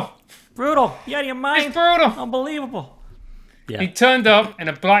 brutal. Brutal. You out of your He's mind? brutal. Unbelievable. Yeah. He turned up in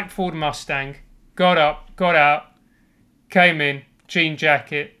a black Ford Mustang, got up, got out, came in, jean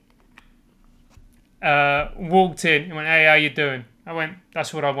jacket, walked in, and went, "Hey, how you doing?" I went,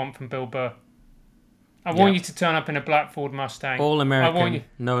 "That's what I want from Bill Burr. I want Yeah. you to turn up in a black Ford Mustang. All I want American. you."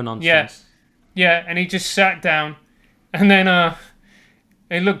 No nonsense. Yeah, and he just sat down, and then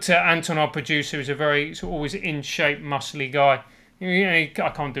he looked at Anton, our producer, who's a very sort of always in shape, muscly guy. I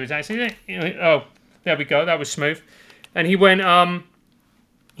can't do his accent. Oh, there we go. That was smooth. And he went,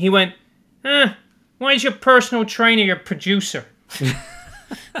 why is your personal trainer your producer?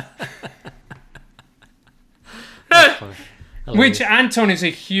 Which Anton is a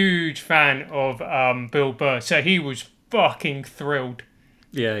huge fan of Bill Burr, so he was fucking thrilled.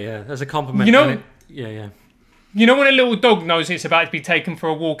 Yeah. There's a compliment. You know- in it. Yeah. You know when a little dog knows it's about to be taken for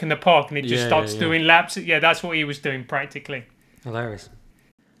a walk in the park and it just Yeah, starts yeah. doing laps? Yeah, that's what he was doing practically. Hilarious.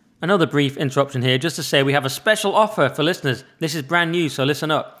 Another brief interruption here, just to say we have a special offer for listeners. This is brand new, so listen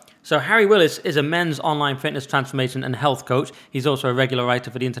up. So Harry Willis is a men's online fitness transformation and health coach. He's also a regular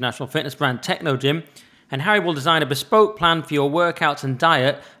writer for the international fitness brand Techno Gym. And Harry will design a bespoke plan for your workouts and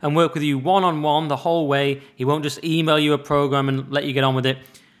diet and work with you one-on-one the whole way. He won't just email you a program and let you get on with it.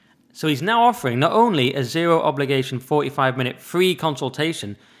 So he's now offering not only a zero-obligation 45-minute free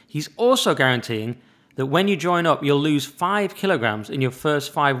consultation, he's also guaranteeing that when you join up, you'll lose 5 kilograms in your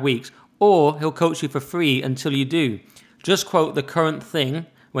first 5 weeks, or he'll coach you for free until you do. Just quote the current thing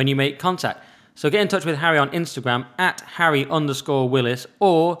when you make contact. So get in touch with Harry on Instagram at Harry_Willis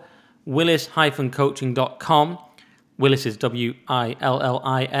or willis-coaching.com. Willis is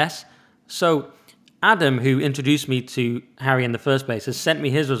Willis. So Adam, who introduced me to Harry in the first place, has sent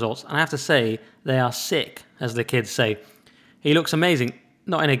me his results, and I have to say, they are sick, as the kids say. He looks amazing,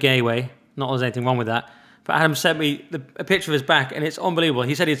 not in a gay way, not that there's anything wrong with that, but Adam sent me a picture of his back, and it's unbelievable.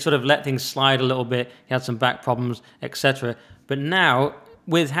 He said he'd sort of let things slide a little bit, he had some back problems, etc. But now,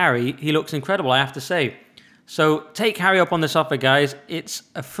 with Harry, he looks incredible, I have to say. So take Harry up on this offer, guys. It's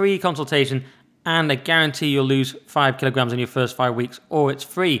a free consultation, and I guarantee you'll lose 5 kilograms in your first 5 weeks, or it's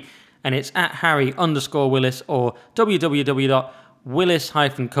free. And it's at Harry_Willis or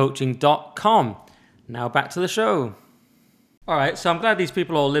www.willis-coaching.com. Now back to the show. All right, so I'm glad these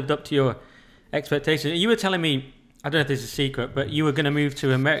people all lived up to your expectations. You were telling me, I don't know if this is a secret, but you were going to move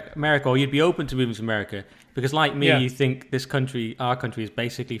to America, or you'd be open to moving to America, because like me, you think this country, our country, is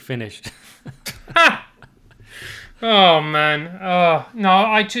basically finished. Oh, man. Oh, no,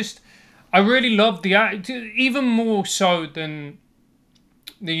 I really love the, even more so than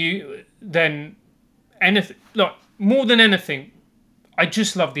anything, look, more than anything, I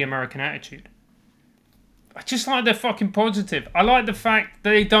just love the American attitude. I just like they're fucking positive. I like the fact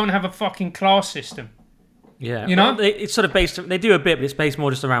that they don't have a fucking class system. Yeah, you know, it's sort of based. They do a bit, but it's based more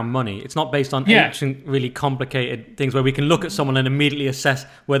just around money. It's not based on ancient, really complicated things where we can look at someone and immediately assess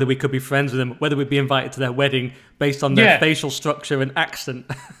whether we could be friends with them, whether we'd be invited to their wedding based on their facial structure and accent.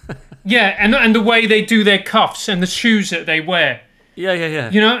 Yeah, and the way they do their cuffs and the shoes that they wear.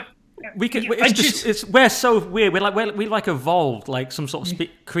 Yeah. You know, we could. We're so weird. We're like evolved like some sort of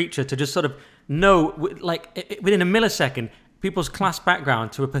creature to just sort of know, like within a millisecond, people's class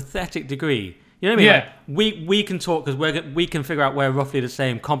background to a pathetic degree. You know what I mean? Yeah. Like, we can talk because we can figure out we're roughly the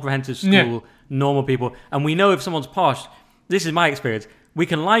same. Comprehensive school, normal people, and we know if someone's posh. This is my experience. We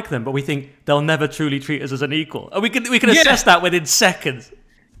can like them, but we think they'll never truly treat us as an equal, and we can assess that within seconds.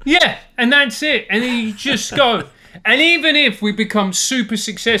 Yeah, and that's it. And then you just go. And even if we become super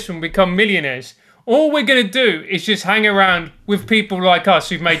successful and become millionaires, all we're going to do is just hang around with people like us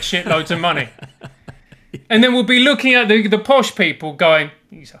who've made shitloads of money. And then we'll be looking at the posh people going,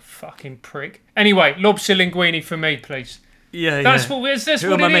 he's a fucking prick. Anyway, lobster linguine for me, please. Yeah, that's yeah. That's who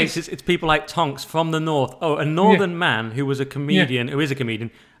what are my it mates? is. It's people like Tonks from the north. Oh, a northern man who was a comedian, who is a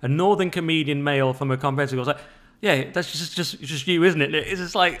comedian, a northern comedian male from a comprehensive school. I was like, yeah, that's just you, isn't it? It's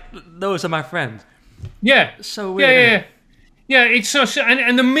just like, those are my friends. Yeah. So weird. Yeah, it's so...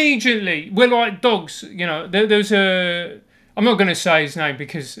 And immediately, we're like dogs, you know. There's a... I'm not going to say his name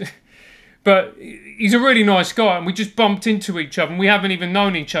because... But he's a really nice guy, and we just bumped into each other, and we haven't even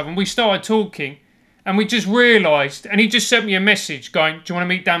known each other, and we started talking, and we just realised, and he just sent me a message going, do you want to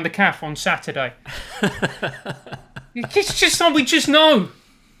meet down the cafe on Saturday? It's just like, we just know.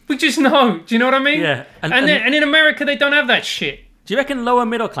 We just know. Do you know what I mean? Yeah. And in America, they don't have that shit. Do you reckon lower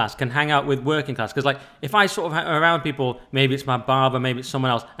middle class can hang out with working class? Because, like, if I sort of hang around people, maybe it's my barber, maybe it's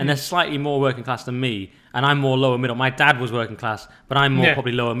someone else, and they're slightly more working class than me, and I'm more lower middle. My dad was working class, but I'm more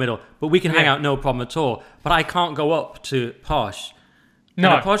probably lower middle. But we can hang out no problem at all. But I can't go up to posh. No.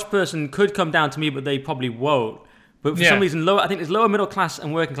 And a posh person could come down to me, but they probably won't. But for some reason, I think there's lower middle class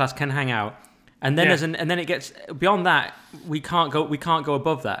and working class can hang out, and then and then it gets beyond that. We can't go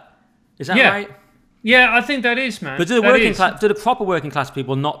above that. Is that right? Yeah, I think that is, man. But do the proper working class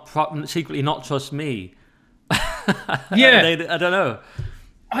people secretly not trust me? I don't know.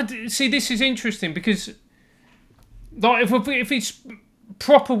 See, this is interesting because, like, if it's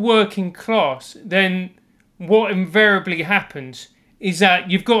proper working class, then what invariably happens is that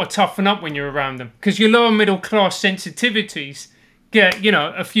you've got to toughen up when you're around them because your lower middle class sensitivities get, you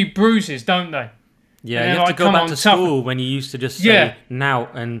know, a few bruises, don't they? Yeah, you have to go back to school when you used to just say now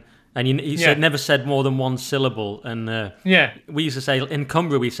and you never said more than one syllable. And we used to say, in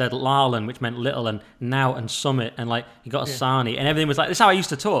Cumbria, we said Larlan, which meant little, and now and summit, and like, you got a sarnie, and everything was like, this is how I used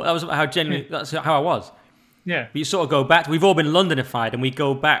to talk. That was how genuinely, that's how I was. Yeah. But you sort of go back, we've all been Londonified, and we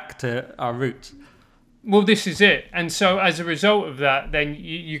go back to our roots. Well, this is it. And so as a result of that, then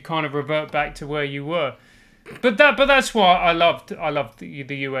you kind of revert back to where you were. But that's why I loved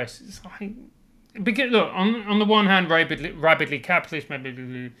the US. It's like, because look, on the one hand, rabidly capitalist,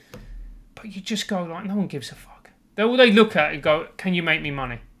 maybe, but you just go like, no one gives a fuck. All they look at and go, can you make me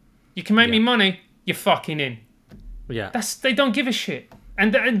money? You can make me money, you're fucking in. Yeah. They don't give a shit,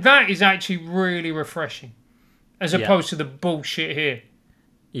 and that is actually really refreshing, as opposed to the bullshit here.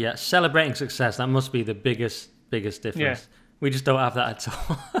 Yeah, celebrating success, that must be the biggest difference. Yeah. We just don't have that at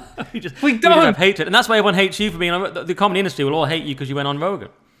all. we don't. We have hatred, and that's why everyone hates you for being on the comedy industry. Will all hate you because you went on Rogan.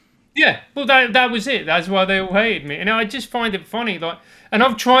 Yeah, well, that was it. That's why they all hated me, and I just find it funny. Like, and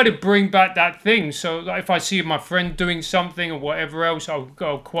I've tried to bring back that thing. So, like, if I see my friend doing something or whatever else, I'll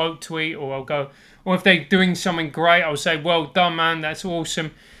go quote tweet, or I'll go, or if they're doing something great, I'll say, "Well done, man. That's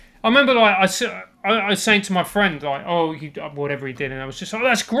awesome." I remember, like, I was saying to my friend, like, "Oh, whatever he did," and I was just like, "Oh,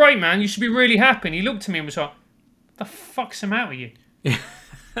 that's great, man. You should be really happy." And he looked at me and was like, "What the fuck's the matter with you?"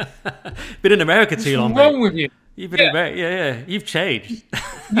 Been in America too long. What's wrong with you? You've been yeah. You've changed.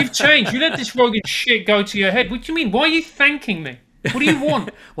 You've changed. You let this Rogan shit go to your head. What do you mean? Why are you thanking me? What do you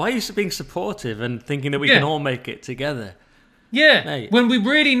want? Why are you being supportive and thinking that we can all make it together? Yeah. Mate. When we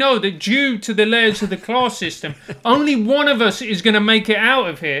really know that due to the layers of the class system, only one of us is going to make it out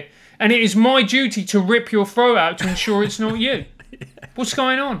of here, and it is my duty to rip your throat out to ensure it's not you. What's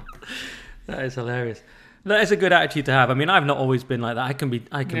going on? That is hilarious. That is a good attitude to have. I mean, I've not always been like that. I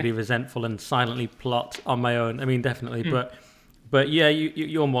can be resentful and silently plot on my own. I mean, definitely. But yeah,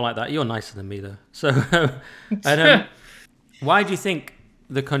 you're more like that. You're nicer than me, though. So, why do you think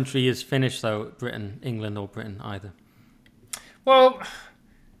the country is finished, though? Britain, England, or Britain, either? Well,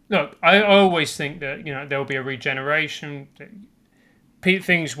 look, I always think that, you know, there'll be a regeneration.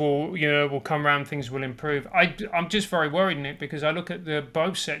 Things will come around. Things will improve. I'm just very worried in it because I look at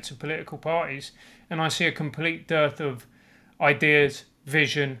both sets of political parties and I see a complete dearth of ideas,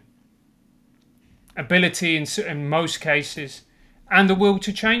 vision, ability in most cases, and the will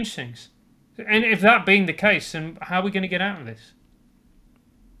to change things. And if that being the case, then how are we going to get out of this?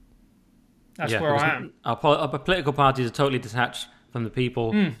 That's where I am. Our political parties are totally detached from the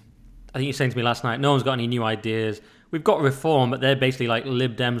people. I think you were saying to me last night, no one's got any new ideas. We've got reform, but they're basically like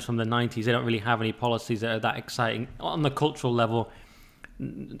Lib Dems from the 90s. They don't really have any policies that are that exciting on the cultural level.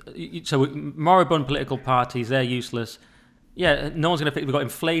 So moribund political parties, they're useless. Yeah, no one's going to fix. We've got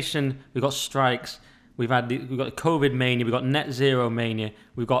inflation, we've got strikes, we've got the COVID mania, we've got net zero mania,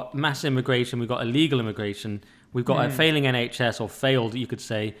 we've got mass immigration, we've got illegal immigration, we've got a failing NHS, or failed, you could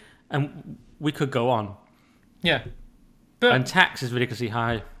say, and we could go on. Yeah. And tax is ridiculously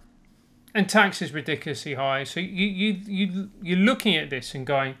high. And tax is ridiculously high. So you're looking at this and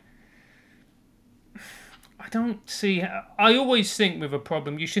going, I don't see... I always think with a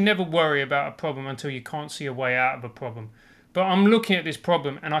problem, you should never worry about a problem until you can't see a way out of a problem. But I'm looking at this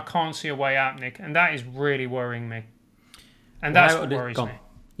problem and I can't see a way out, Nick, and that is really worrying me. And that's what worries me.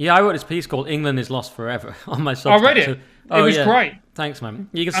 Yeah, I wrote this piece called "England is Lost Forever" on my Substack. I read it. It was great. Thanks, man.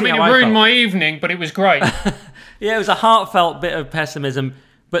 You can see it ruined my evening, but it was great. Yeah, it was a heartfelt bit of pessimism.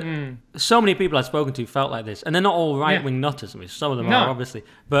 But so many people I've spoken to felt like this. And they're not all right-wing nutters. I mean, some of them are, obviously.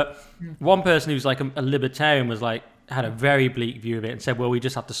 But one person who's like a libertarian was like, had a very bleak view of it and said, well, we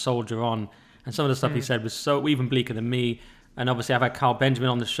just have to soldier on. And some of the stuff he said was so even bleaker than me. And obviously I've had Carl Benjamin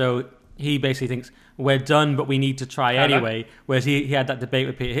on the show. He basically thinks we're done, but we need to try anyway. Whereas he had that debate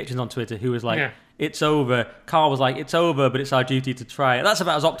with Peter Hitchens on Twitter, who was like, it's over. Carl was like, it's over, but it's our duty to try. That's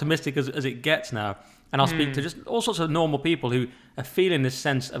about as optimistic as it gets now. And I'll speak to just all sorts of normal people who are feeling this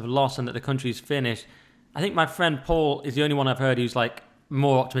sense of loss and that the country's finished. I think my friend Paul is the only one I've heard who's like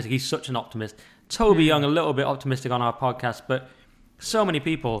more optimistic. He's such an optimist. Toby Young, a little bit optimistic on our podcast, but so many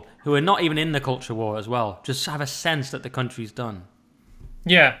people who are not even in the culture war as well just have a sense that the country's done.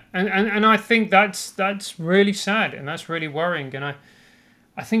 Yeah, and I think that's really sad and that's really worrying. And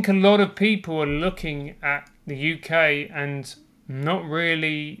I think a lot of people are looking at the UK and not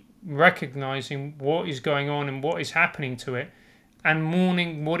really recognizing what is going on and what is happening to it, and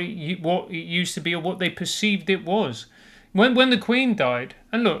mourning what it used to be or what they perceived it was. When the Queen died,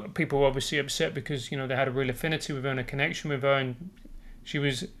 and look, people were obviously upset because they had a real affinity with her and a connection with her, and she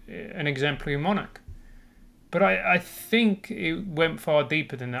was an exemplary monarch. But I think it went far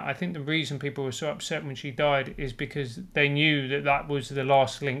deeper than that. I think the reason people were so upset when she died is because they knew that was the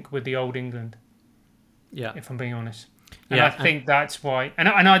last link with the old England. Yeah, if I'm being honest. And I think that's why. And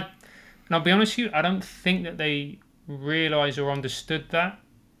I'll be honest with you, I don't think that they realised or understood that,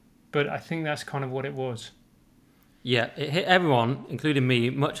 but I think that's kind of what it was. Yeah, it hit everyone, including me,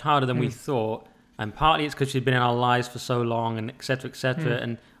 much harder than we thought. And partly it's because she'd been in our lives for so long, and et cetera,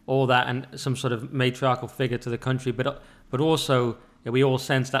 and all that, and some sort of matriarchal figure to the country. But also, we all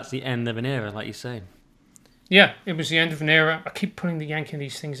sense that's the end of an era, like you say. Yeah, it was the end of an era. I keep yanking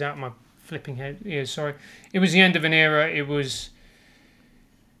these things out of my flipping head. Yeah, sorry. It was the end of an era. It was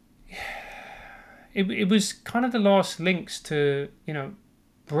kind of the last links to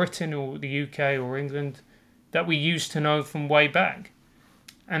Britain or the UK or England that we used to know from way back,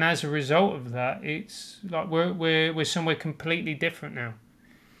 and as a result of that, it's like we're somewhere completely different now.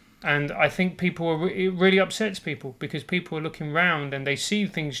 And I think it really upsets people because people are looking round and they see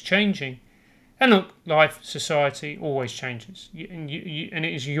things changing. And look, life, society always changes, and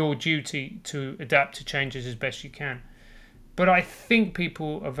it is your duty to adapt to changes as best you can. But I think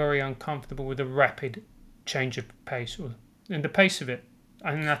people are very uncomfortable with the rapid change of pace and the pace of it,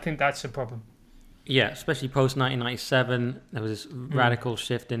 and I think that's a problem. Yeah, especially post 1997, there was this radical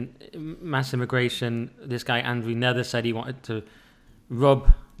shift in mass immigration. This guy Andrew Nether said he wanted to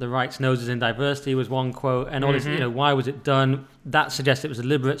rub the right's noses in diversity, was one quote, and all this, why was it done? That suggests it was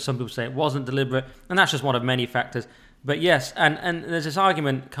deliberate. Some people say it wasn't deliberate, and that's just one of many factors. But yes, and there's this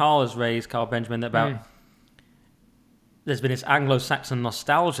argument Carl Benjamin, about there's been this Anglo-Saxon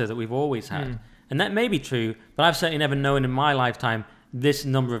nostalgia that we've always had. And that may be true, but I've certainly never known in my lifetime this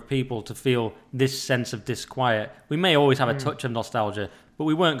number of people to feel this sense of disquiet. We may always have a touch of nostalgia, but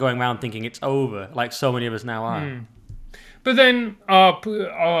we weren't going around thinking it's over, like so many of us now are. But then I'll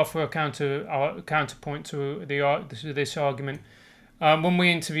offer a counterpoint to this argument. When we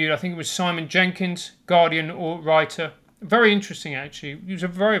interviewed, I think it was Simon Jenkins, Guardian writer, very interesting actually. He was a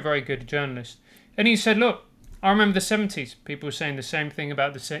very, very good journalist. And he said, look, I remember the 70s. People were saying the same thing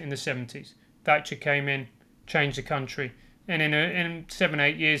about in the 70s. Thatcher came in, changed the country. And in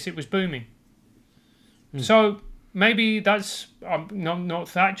 7-8 years, it was booming. So maybe that's not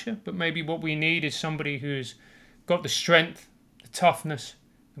Thatcher, but maybe what we need is somebody who's got the strength, the toughness,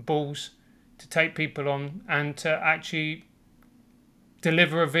 the balls to take people on and to actually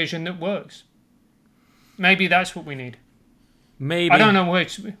deliver a vision that works. Maybe that's what we need. Maybe. I don't know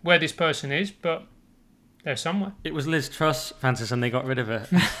where this person is, but they're somewhere. It was Liz Truss, Francis, and they got rid of her.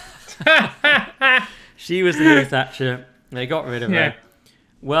 She was the new Thatcher. They got rid of her.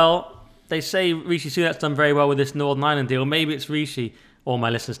 Well, they say Rishi Sunak's done very well with this Northern Ireland deal. Maybe it's Rishi, all my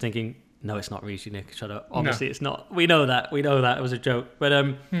listeners thinking, No, it's not Rishi, Nick. Shut up. Obviously, it's not. We know that. It was a joke.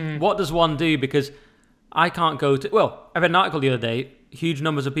 But what does one do? Because I can't go to... Well, I read an article the other day. Huge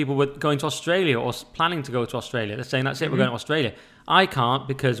numbers of people were going to Australia or planning to go to Australia. They're saying, that's it, we're going to Australia. I can't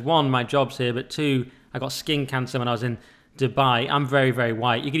because, one, my job's here, but two, I got skin cancer when I was in Dubai. I'm very, very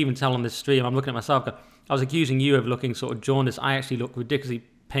white. You can even tell on this stream. I'm looking at myself. I was accusing you of looking sort of jaundiced. I actually look ridiculously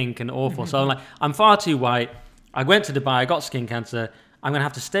pink and awful. So I'm like, I'm far too white. I went to Dubai. I got skin cancer. I'm going to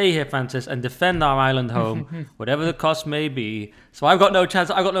have to stay here, Francis, and defend our island home, whatever the cost may be. So I've got no chance.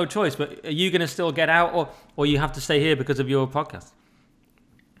 I've got no choice. But are you going to still get out, or you have to stay here because of your podcast?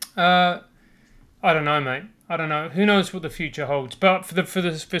 I don't know, mate. I don't know. Who knows what the future holds? But for the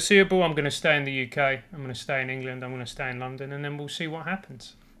foreseeable, I'm going to stay in the UK. I'm going to stay in England. I'm going to stay in London, and then we'll see what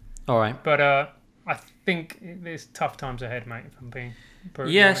happens. All right. But I think there's tough times ahead, mate. If I'm being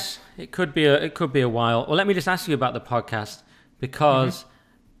brutally honest. It could be a while. Well, let me just ask you about the podcast. Because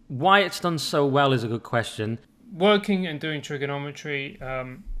why it's done so well is a good question. Working and doing trigonometry,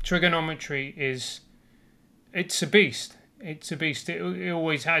 it's a beast. It's a beast. It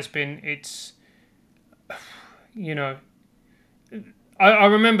always has been. It's, I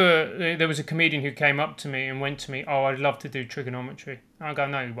remember there was a comedian who came up to me and went to me, "Oh, I'd love to do trigonometry." And I go,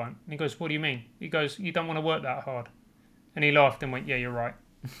 "No, you won't." And he goes, "What do you mean?" He goes, "You don't want to work that hard." And he laughed and went, "Yeah, you're right."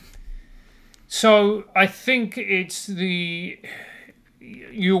 So I think it's you're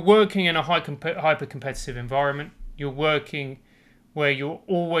working in a hyper competitive environment. You're working where you're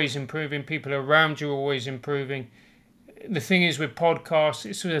always improving. People around you are always improving. The thing is with podcasts,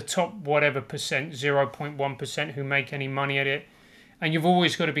 it's the top whatever percent, 0.1% who make any money at it. And you've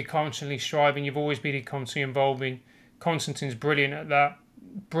always got to be constantly striving. You've always been constantly evolving. Konstantin's brilliant at that.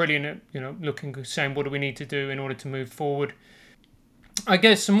 Brilliant at, looking, saying what do we need to do in order to move forward. I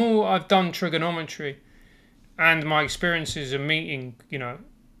guess the more I've done trigonometry and my experiences of meeting,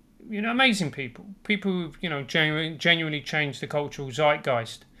 amazing people who've, genuinely changed the cultural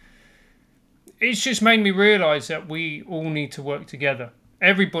zeitgeist, it's just made me realise that we all need to work together.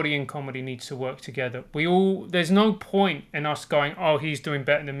 Everybody in comedy needs to work together. There's no point in us going, oh, he's doing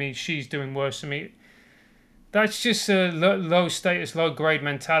better than me, she's doing worse than me. That's just a low status, low grade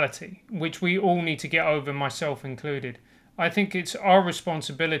mentality, which we all need to get over, myself included. I think it's our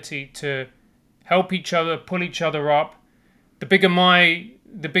responsibility to help each other, pull each other up. The bigger my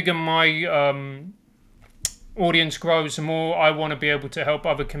audience grows, the more I want to be able to help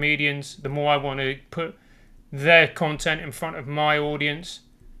other comedians, the more I want to put their content in front of my audience.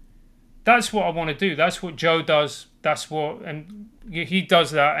 That's what I want to do. That's what Joe does. And he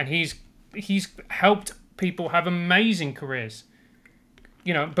does that, and he's helped people have amazing careers.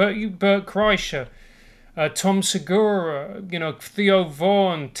 Bert Kreischer, Tom Segura, Theo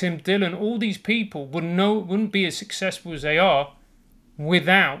Vaughn, Tim Dillon, all these people wouldn't be as successful as they are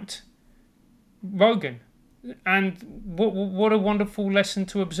without Rogan. And what a wonderful lesson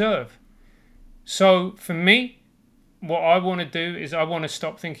to observe. So for me, what I want to do is I want to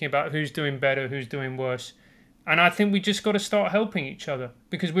stop thinking about who's doing better, who's doing worse. And I think we just got to start helping each other,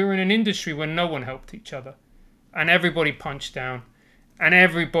 because we're in an industry where no one helped each other. And everybody punched down. And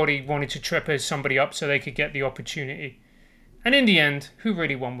everybody wanted to trip somebody up so they could get the opportunity. And in the end, who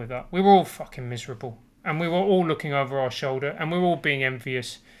really won with that? We were all fucking miserable. And we were all looking over our shoulder. And we were all being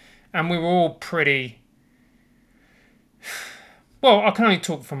envious. And we were all pretty... Well, I can only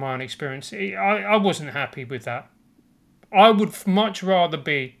talk from my own experience. I wasn't happy with that. I would much rather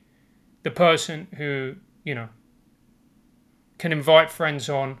be the person who, can invite friends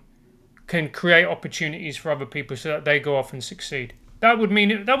on, can create opportunities for other people so that they go off and succeed. That would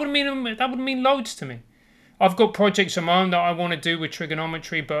mean loads to me. I've got projects of my own that I want to do with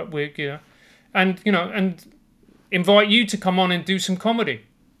trigonometry, but and invite you to come on and do some comedy.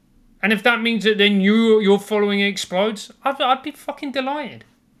 And if that means that then your following explodes, I'd be fucking delighted.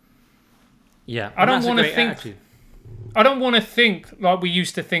 Yeah, I don't want to think like we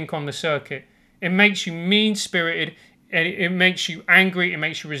used to think on the circuit. It makes you mean-spirited, and it makes you angry, it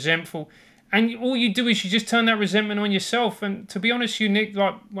makes you resentful. And all you do is you just turn that resentment on yourself. And to be honest, you, Nick,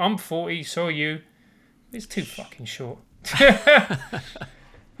 like, I'm 40, so are you. It's too fucking short.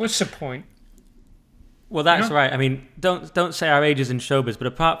 What's the point? Well, that's right. I mean, don't say our ages in showbiz, but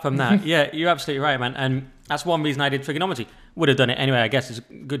apart from that, yeah, you're absolutely right, man. And that's one reason I did trigonometry. Would have done it anyway, I guess. It's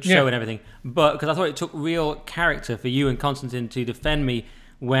a good show and everything. But because I thought it took real character for you and Konstantin to defend me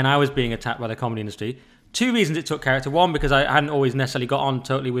when I was being attacked by the comedy industry. Two reasons it took character. One, because I hadn't always necessarily got on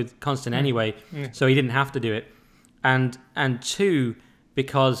totally with Konstantin anyway, so he didn't have to do it. And two,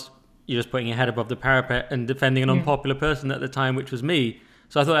 because you're just putting your head above the parapet and defending an unpopular person at the time, which was me.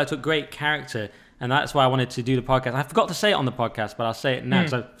 So I thought that took great character. And that's why I wanted to do the podcast. I forgot to say it on the podcast, but I'll say it now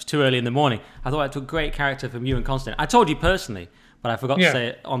because it's too early in the morning. I thought I took great character from you and Constantine. I told you personally, but I forgot to say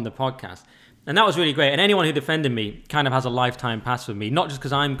it on the podcast. And that was really great. And anyone who defended me kind of has a lifetime pass with me, not just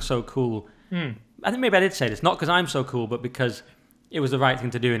because I'm so cool. I think maybe I did say this, not because I'm so cool, but because it was the right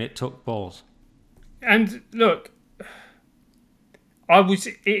thing to do and it took balls. And look,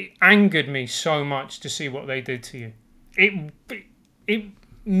 it angered me so much to see what they did to you. It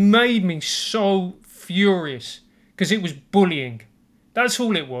made me so furious because it was bullying. That's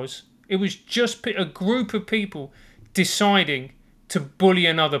all it was. It was just a group of people deciding to bully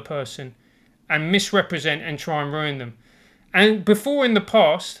another person and misrepresent and try and ruin them. And before, in the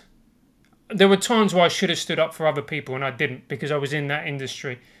past, there were times where I should have stood up for other people and I didn't because I was in that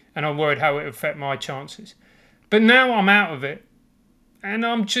industry and I worried how it would affect my chances. But now I'm out of it and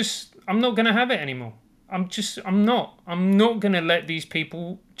I'm not going to have it anymore. I'm not going to let these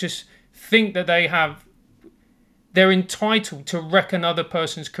people just think that they're entitled to wreck another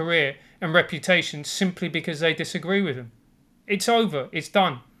person's career and reputation simply because they disagree with them. It's over. It's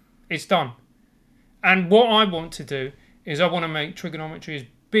done. It's done. And what I want to do is I want to make Trigonometry as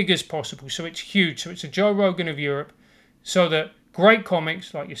big as possible, so it's huge, so it's a Joe Rogan of Europe, so that great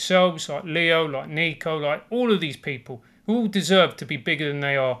comics like yourselves, like Leo, like Nico, like all of these people who all deserve to be bigger than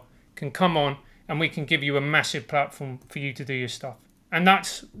they are can come on and we can give you a massive platform for you to do your stuff. And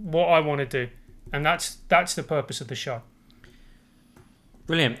that's what I want to do. And that's the purpose of the show.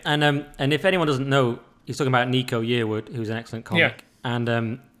 Brilliant. And if anyone doesn't know, he's talking about Nico Yearwood, who's an excellent comic. Yeah.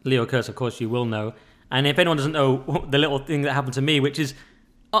 And Leo Kurtz, of course, you will know. And if anyone doesn't know the little thing that happened to me, which is,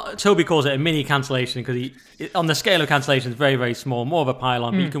 Toby calls it a mini cancellation because on the scale of cancellation, it's very, very small, more of a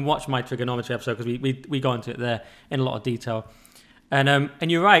pile-on. But you can watch my Trigonometry episode because we go into it there in a lot of detail. And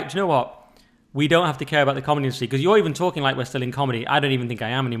you're right. Do you know what? We don't have to care about the comedy industry because you're even talking like we're still in comedy. I don't even think I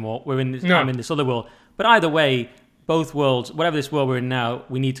am anymore. I'm in this other world. But either way, both worlds, whatever this world we're in now,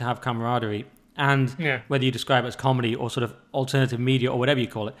 we need to have camaraderie. And whether you describe it as comedy or sort of alternative media or whatever you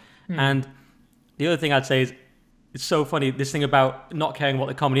call it. And the other thing I'd say is, it's so funny, this thing about not caring what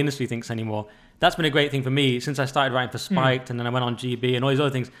the comedy industry thinks anymore. That's been a great thing for me since I started writing for Spiked and then I went on GB and all these other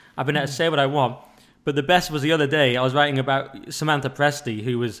things. I've been able to say what I want. But the best was the other day, I was writing about Samantha Presti,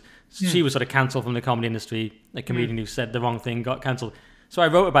 she was sort of cancelled from the comedy industry, a comedian who said the wrong thing, got cancelled. So I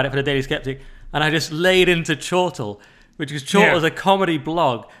wrote about it for the Daily Skeptic and I just laid into Chortle, which is Chortle is a comedy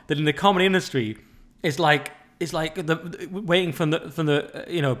blog that in the comedy industry is like waiting from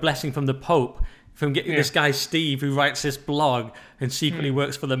the blessing from the Pope. From getting this guy Steve who writes this blog and secretly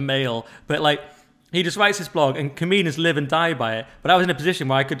works for the Mail, but he just writes this blog and comedians live and die by it. But I was in a position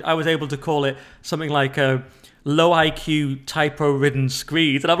where I was able to call it something like low IQ typo-ridden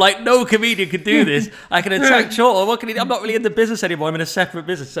screeds, and I'm like, no comedian can do this. I can attack Chortle. What can he do? I'm not really in the business anymore. I'm in a separate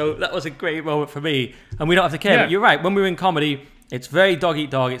business. So that was a great moment for me, and we don't have to care. But you're right. When we were in comedy, it's very dog eat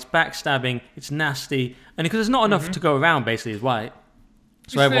dog. It's backstabbing. It's nasty, and because there's not enough to go around, basically, is why.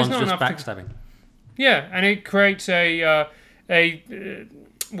 So everyone's just backstabbing. Yeah, and it creates a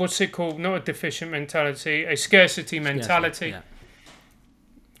what's it called? Not a deficient mentality, a scarcity mentality. Yeah.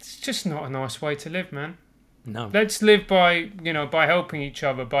 It's just not a nice way to live, man. No. Let's live by helping each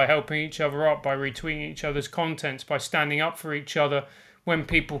other, by helping each other up, by retweeting each other's contents, by standing up for each other when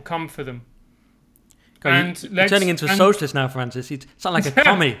people come for them. God, you're turning into a socialist now, Francis. You sound like a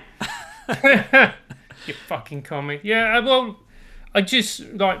commie. You fucking commie. Yeah, well, I just,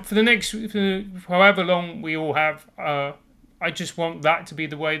 for however long we all have, I just want that to be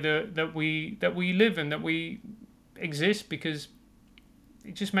the way that we live and that we exist because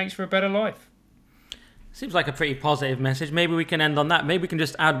it just makes for a better life. Seems like a pretty positive message. Maybe we can end on that. Maybe we can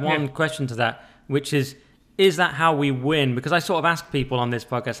just add one question to that, which is that how we win? Because I sort of ask people on this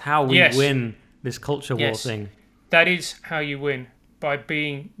podcast how we win this culture war thing. That is how you win, by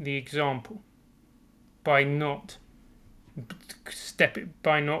being the example, by not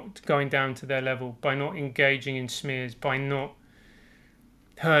going down to their level, by not engaging in smears, by not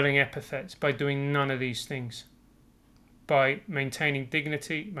hurling epithets, by doing none of these things, by maintaining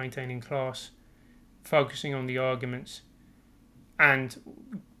dignity, maintaining class, focusing on the arguments, and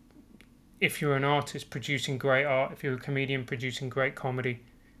if you're an artist producing great art, if you're a comedian producing great comedy,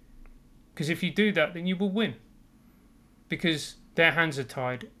 because if you do that, then you will win, because their hands are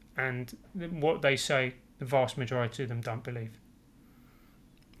tied and what they say, the vast majority of them don't believe.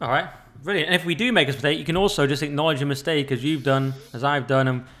 All right, brilliant. And if we do make a mistake, you can also just acknowledge a mistake as you've done, as I've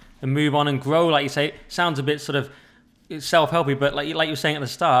done, and move on and grow. Like you say, it sounds a bit sort of self-helpy, but like you were saying at the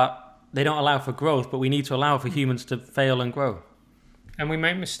start, they don't allow for growth, but we need to allow for humans to fail and grow. And we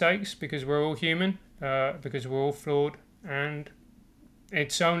make mistakes because we're all human, because we're all flawed, and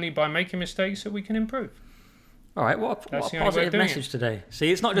it's only by making mistakes that we can improve. All right, what a positive message today.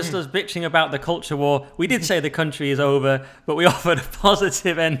 See, it's not just us bitching about the culture war. We did say the country is over, but we offered a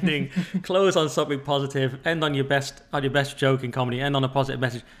positive ending. Close on something positive. End on your best joke in comedy. End on a positive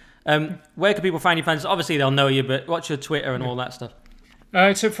message. Where can people find you, Francis? Obviously, they'll know you, but what's your Twitter and all that stuff?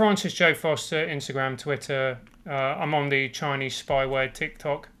 It's at Francis J. Foster, Instagram, Twitter. I'm on the Chinese spyware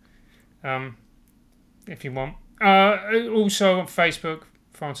TikTok, if you want. Also on Facebook,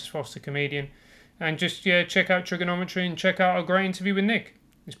 Francis Foster Comedian. And just, check out Trigonometry and check out our great interview with Nick.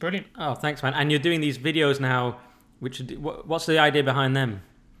 It's brilliant. Oh, thanks, man. And you're doing these videos now. What's the idea behind them?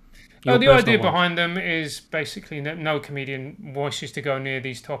 The idea behind them is basically that no comedian wishes to go near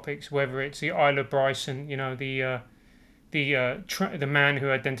these topics, whether it's the Isla Bryson, the man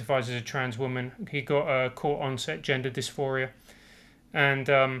who identifies as a trans woman. He got court onset gender dysphoria, and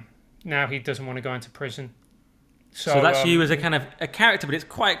now he doesn't want to go into prison. So that's you as a kind of a character, but it's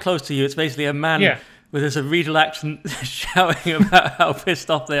quite close to you. It's basically a man with this regional accent shouting about how pissed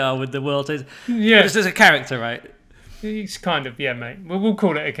off they are with the world. This is a character, right? He's kind of, mate. We'll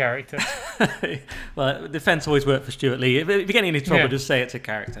call it a character. Well, defence always worked for Stuart Lee. If you get in any trouble, just say it's a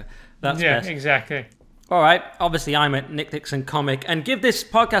character. That's best. Exactly. All right. Obviously, I'm at Nick Dixon Comic. And give this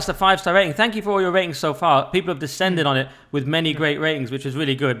podcast a 5-star rating. Thank you for all your ratings so far. People have descended on it with many great ratings, which is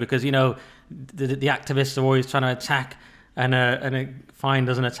really good because, the activists are always trying to attack and find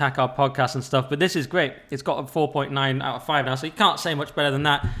us and attack our podcast and stuff. But this is great. It's got a 4.9 out of 5 now, so you can't say much better than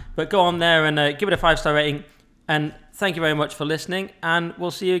that. But go on there and give it a 5-star rating. And thank you very much for listening. And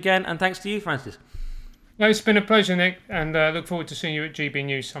we'll see you again. And thanks to you, Francis. No, it's been a pleasure, Nick. And look forward to seeing you at GB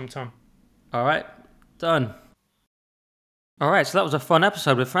News sometime. All right. Done. All right. So that was a fun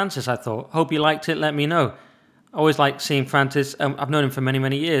episode with Francis, I thought. Hope you liked it. Let me know. I always like seeing Francis. I've known him for many,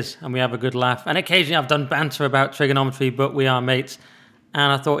 many years, and we have a good laugh. And occasionally I've done banter about trigonometry, but we are mates.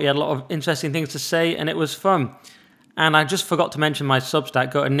 And I thought he had a lot of interesting things to say, and it was fun. And I just forgot to mention my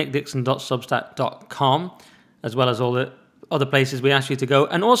Substack. Go to nickdixon.substack.com, as well as all the other places we asked you to go.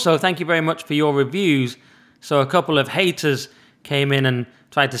 And also, thank you very much for your reviews. So a couple of haters came in and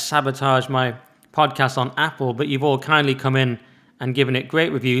tried to sabotage my podcast on Apple, but you've all kindly come in and given it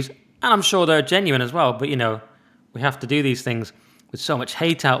great reviews. And I'm sure they're genuine as well, but we have to do these things with so much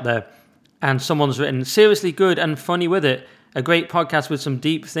hate out there. And someone's written, seriously good and funny with it. A great podcast with some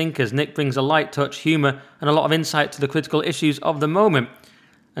deep thinkers. Nick brings a light touch, humour, and a lot of insight to the critical issues of the moment.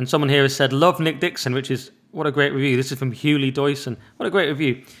 And someone here has said, love Nick Dixon, which is, what a great review. This is from Hewley Doyson. What a great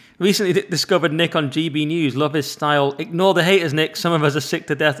review. Recently discovered Nick on GB News. Love his style. Ignore the haters, Nick. Some of us are sick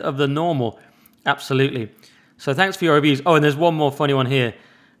to death of the normal. Absolutely. So thanks for your reviews. Oh, and there's one more funny one here.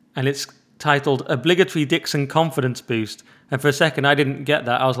 And it's titled Obligatory Dixon Confidence Boost. And for a second, I didn't get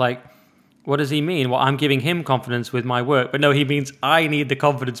that. I was like, what does he mean? Well, I'm giving him confidence with my work. But no, he means I need the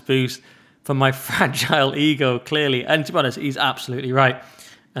confidence boost for my fragile ego, clearly. And to be honest, he's absolutely right.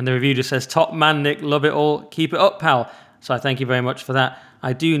 And the review just says, top man, Nick, love it all. Keep it up, pal. So I thank you very much for that.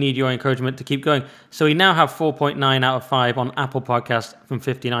 I do need your encouragement to keep going. So we now have 4.9 out of 5 on Apple Podcast from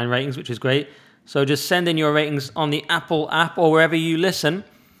 59 ratings, which is great. So just send in your ratings on the Apple app or wherever you listen.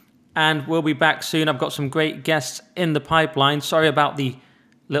 And we'll be back soon. I've got some great guests in the pipeline. Sorry about the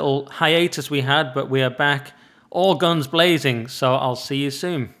little hiatus we had, but we are back all guns blazing. So I'll see you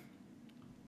soon.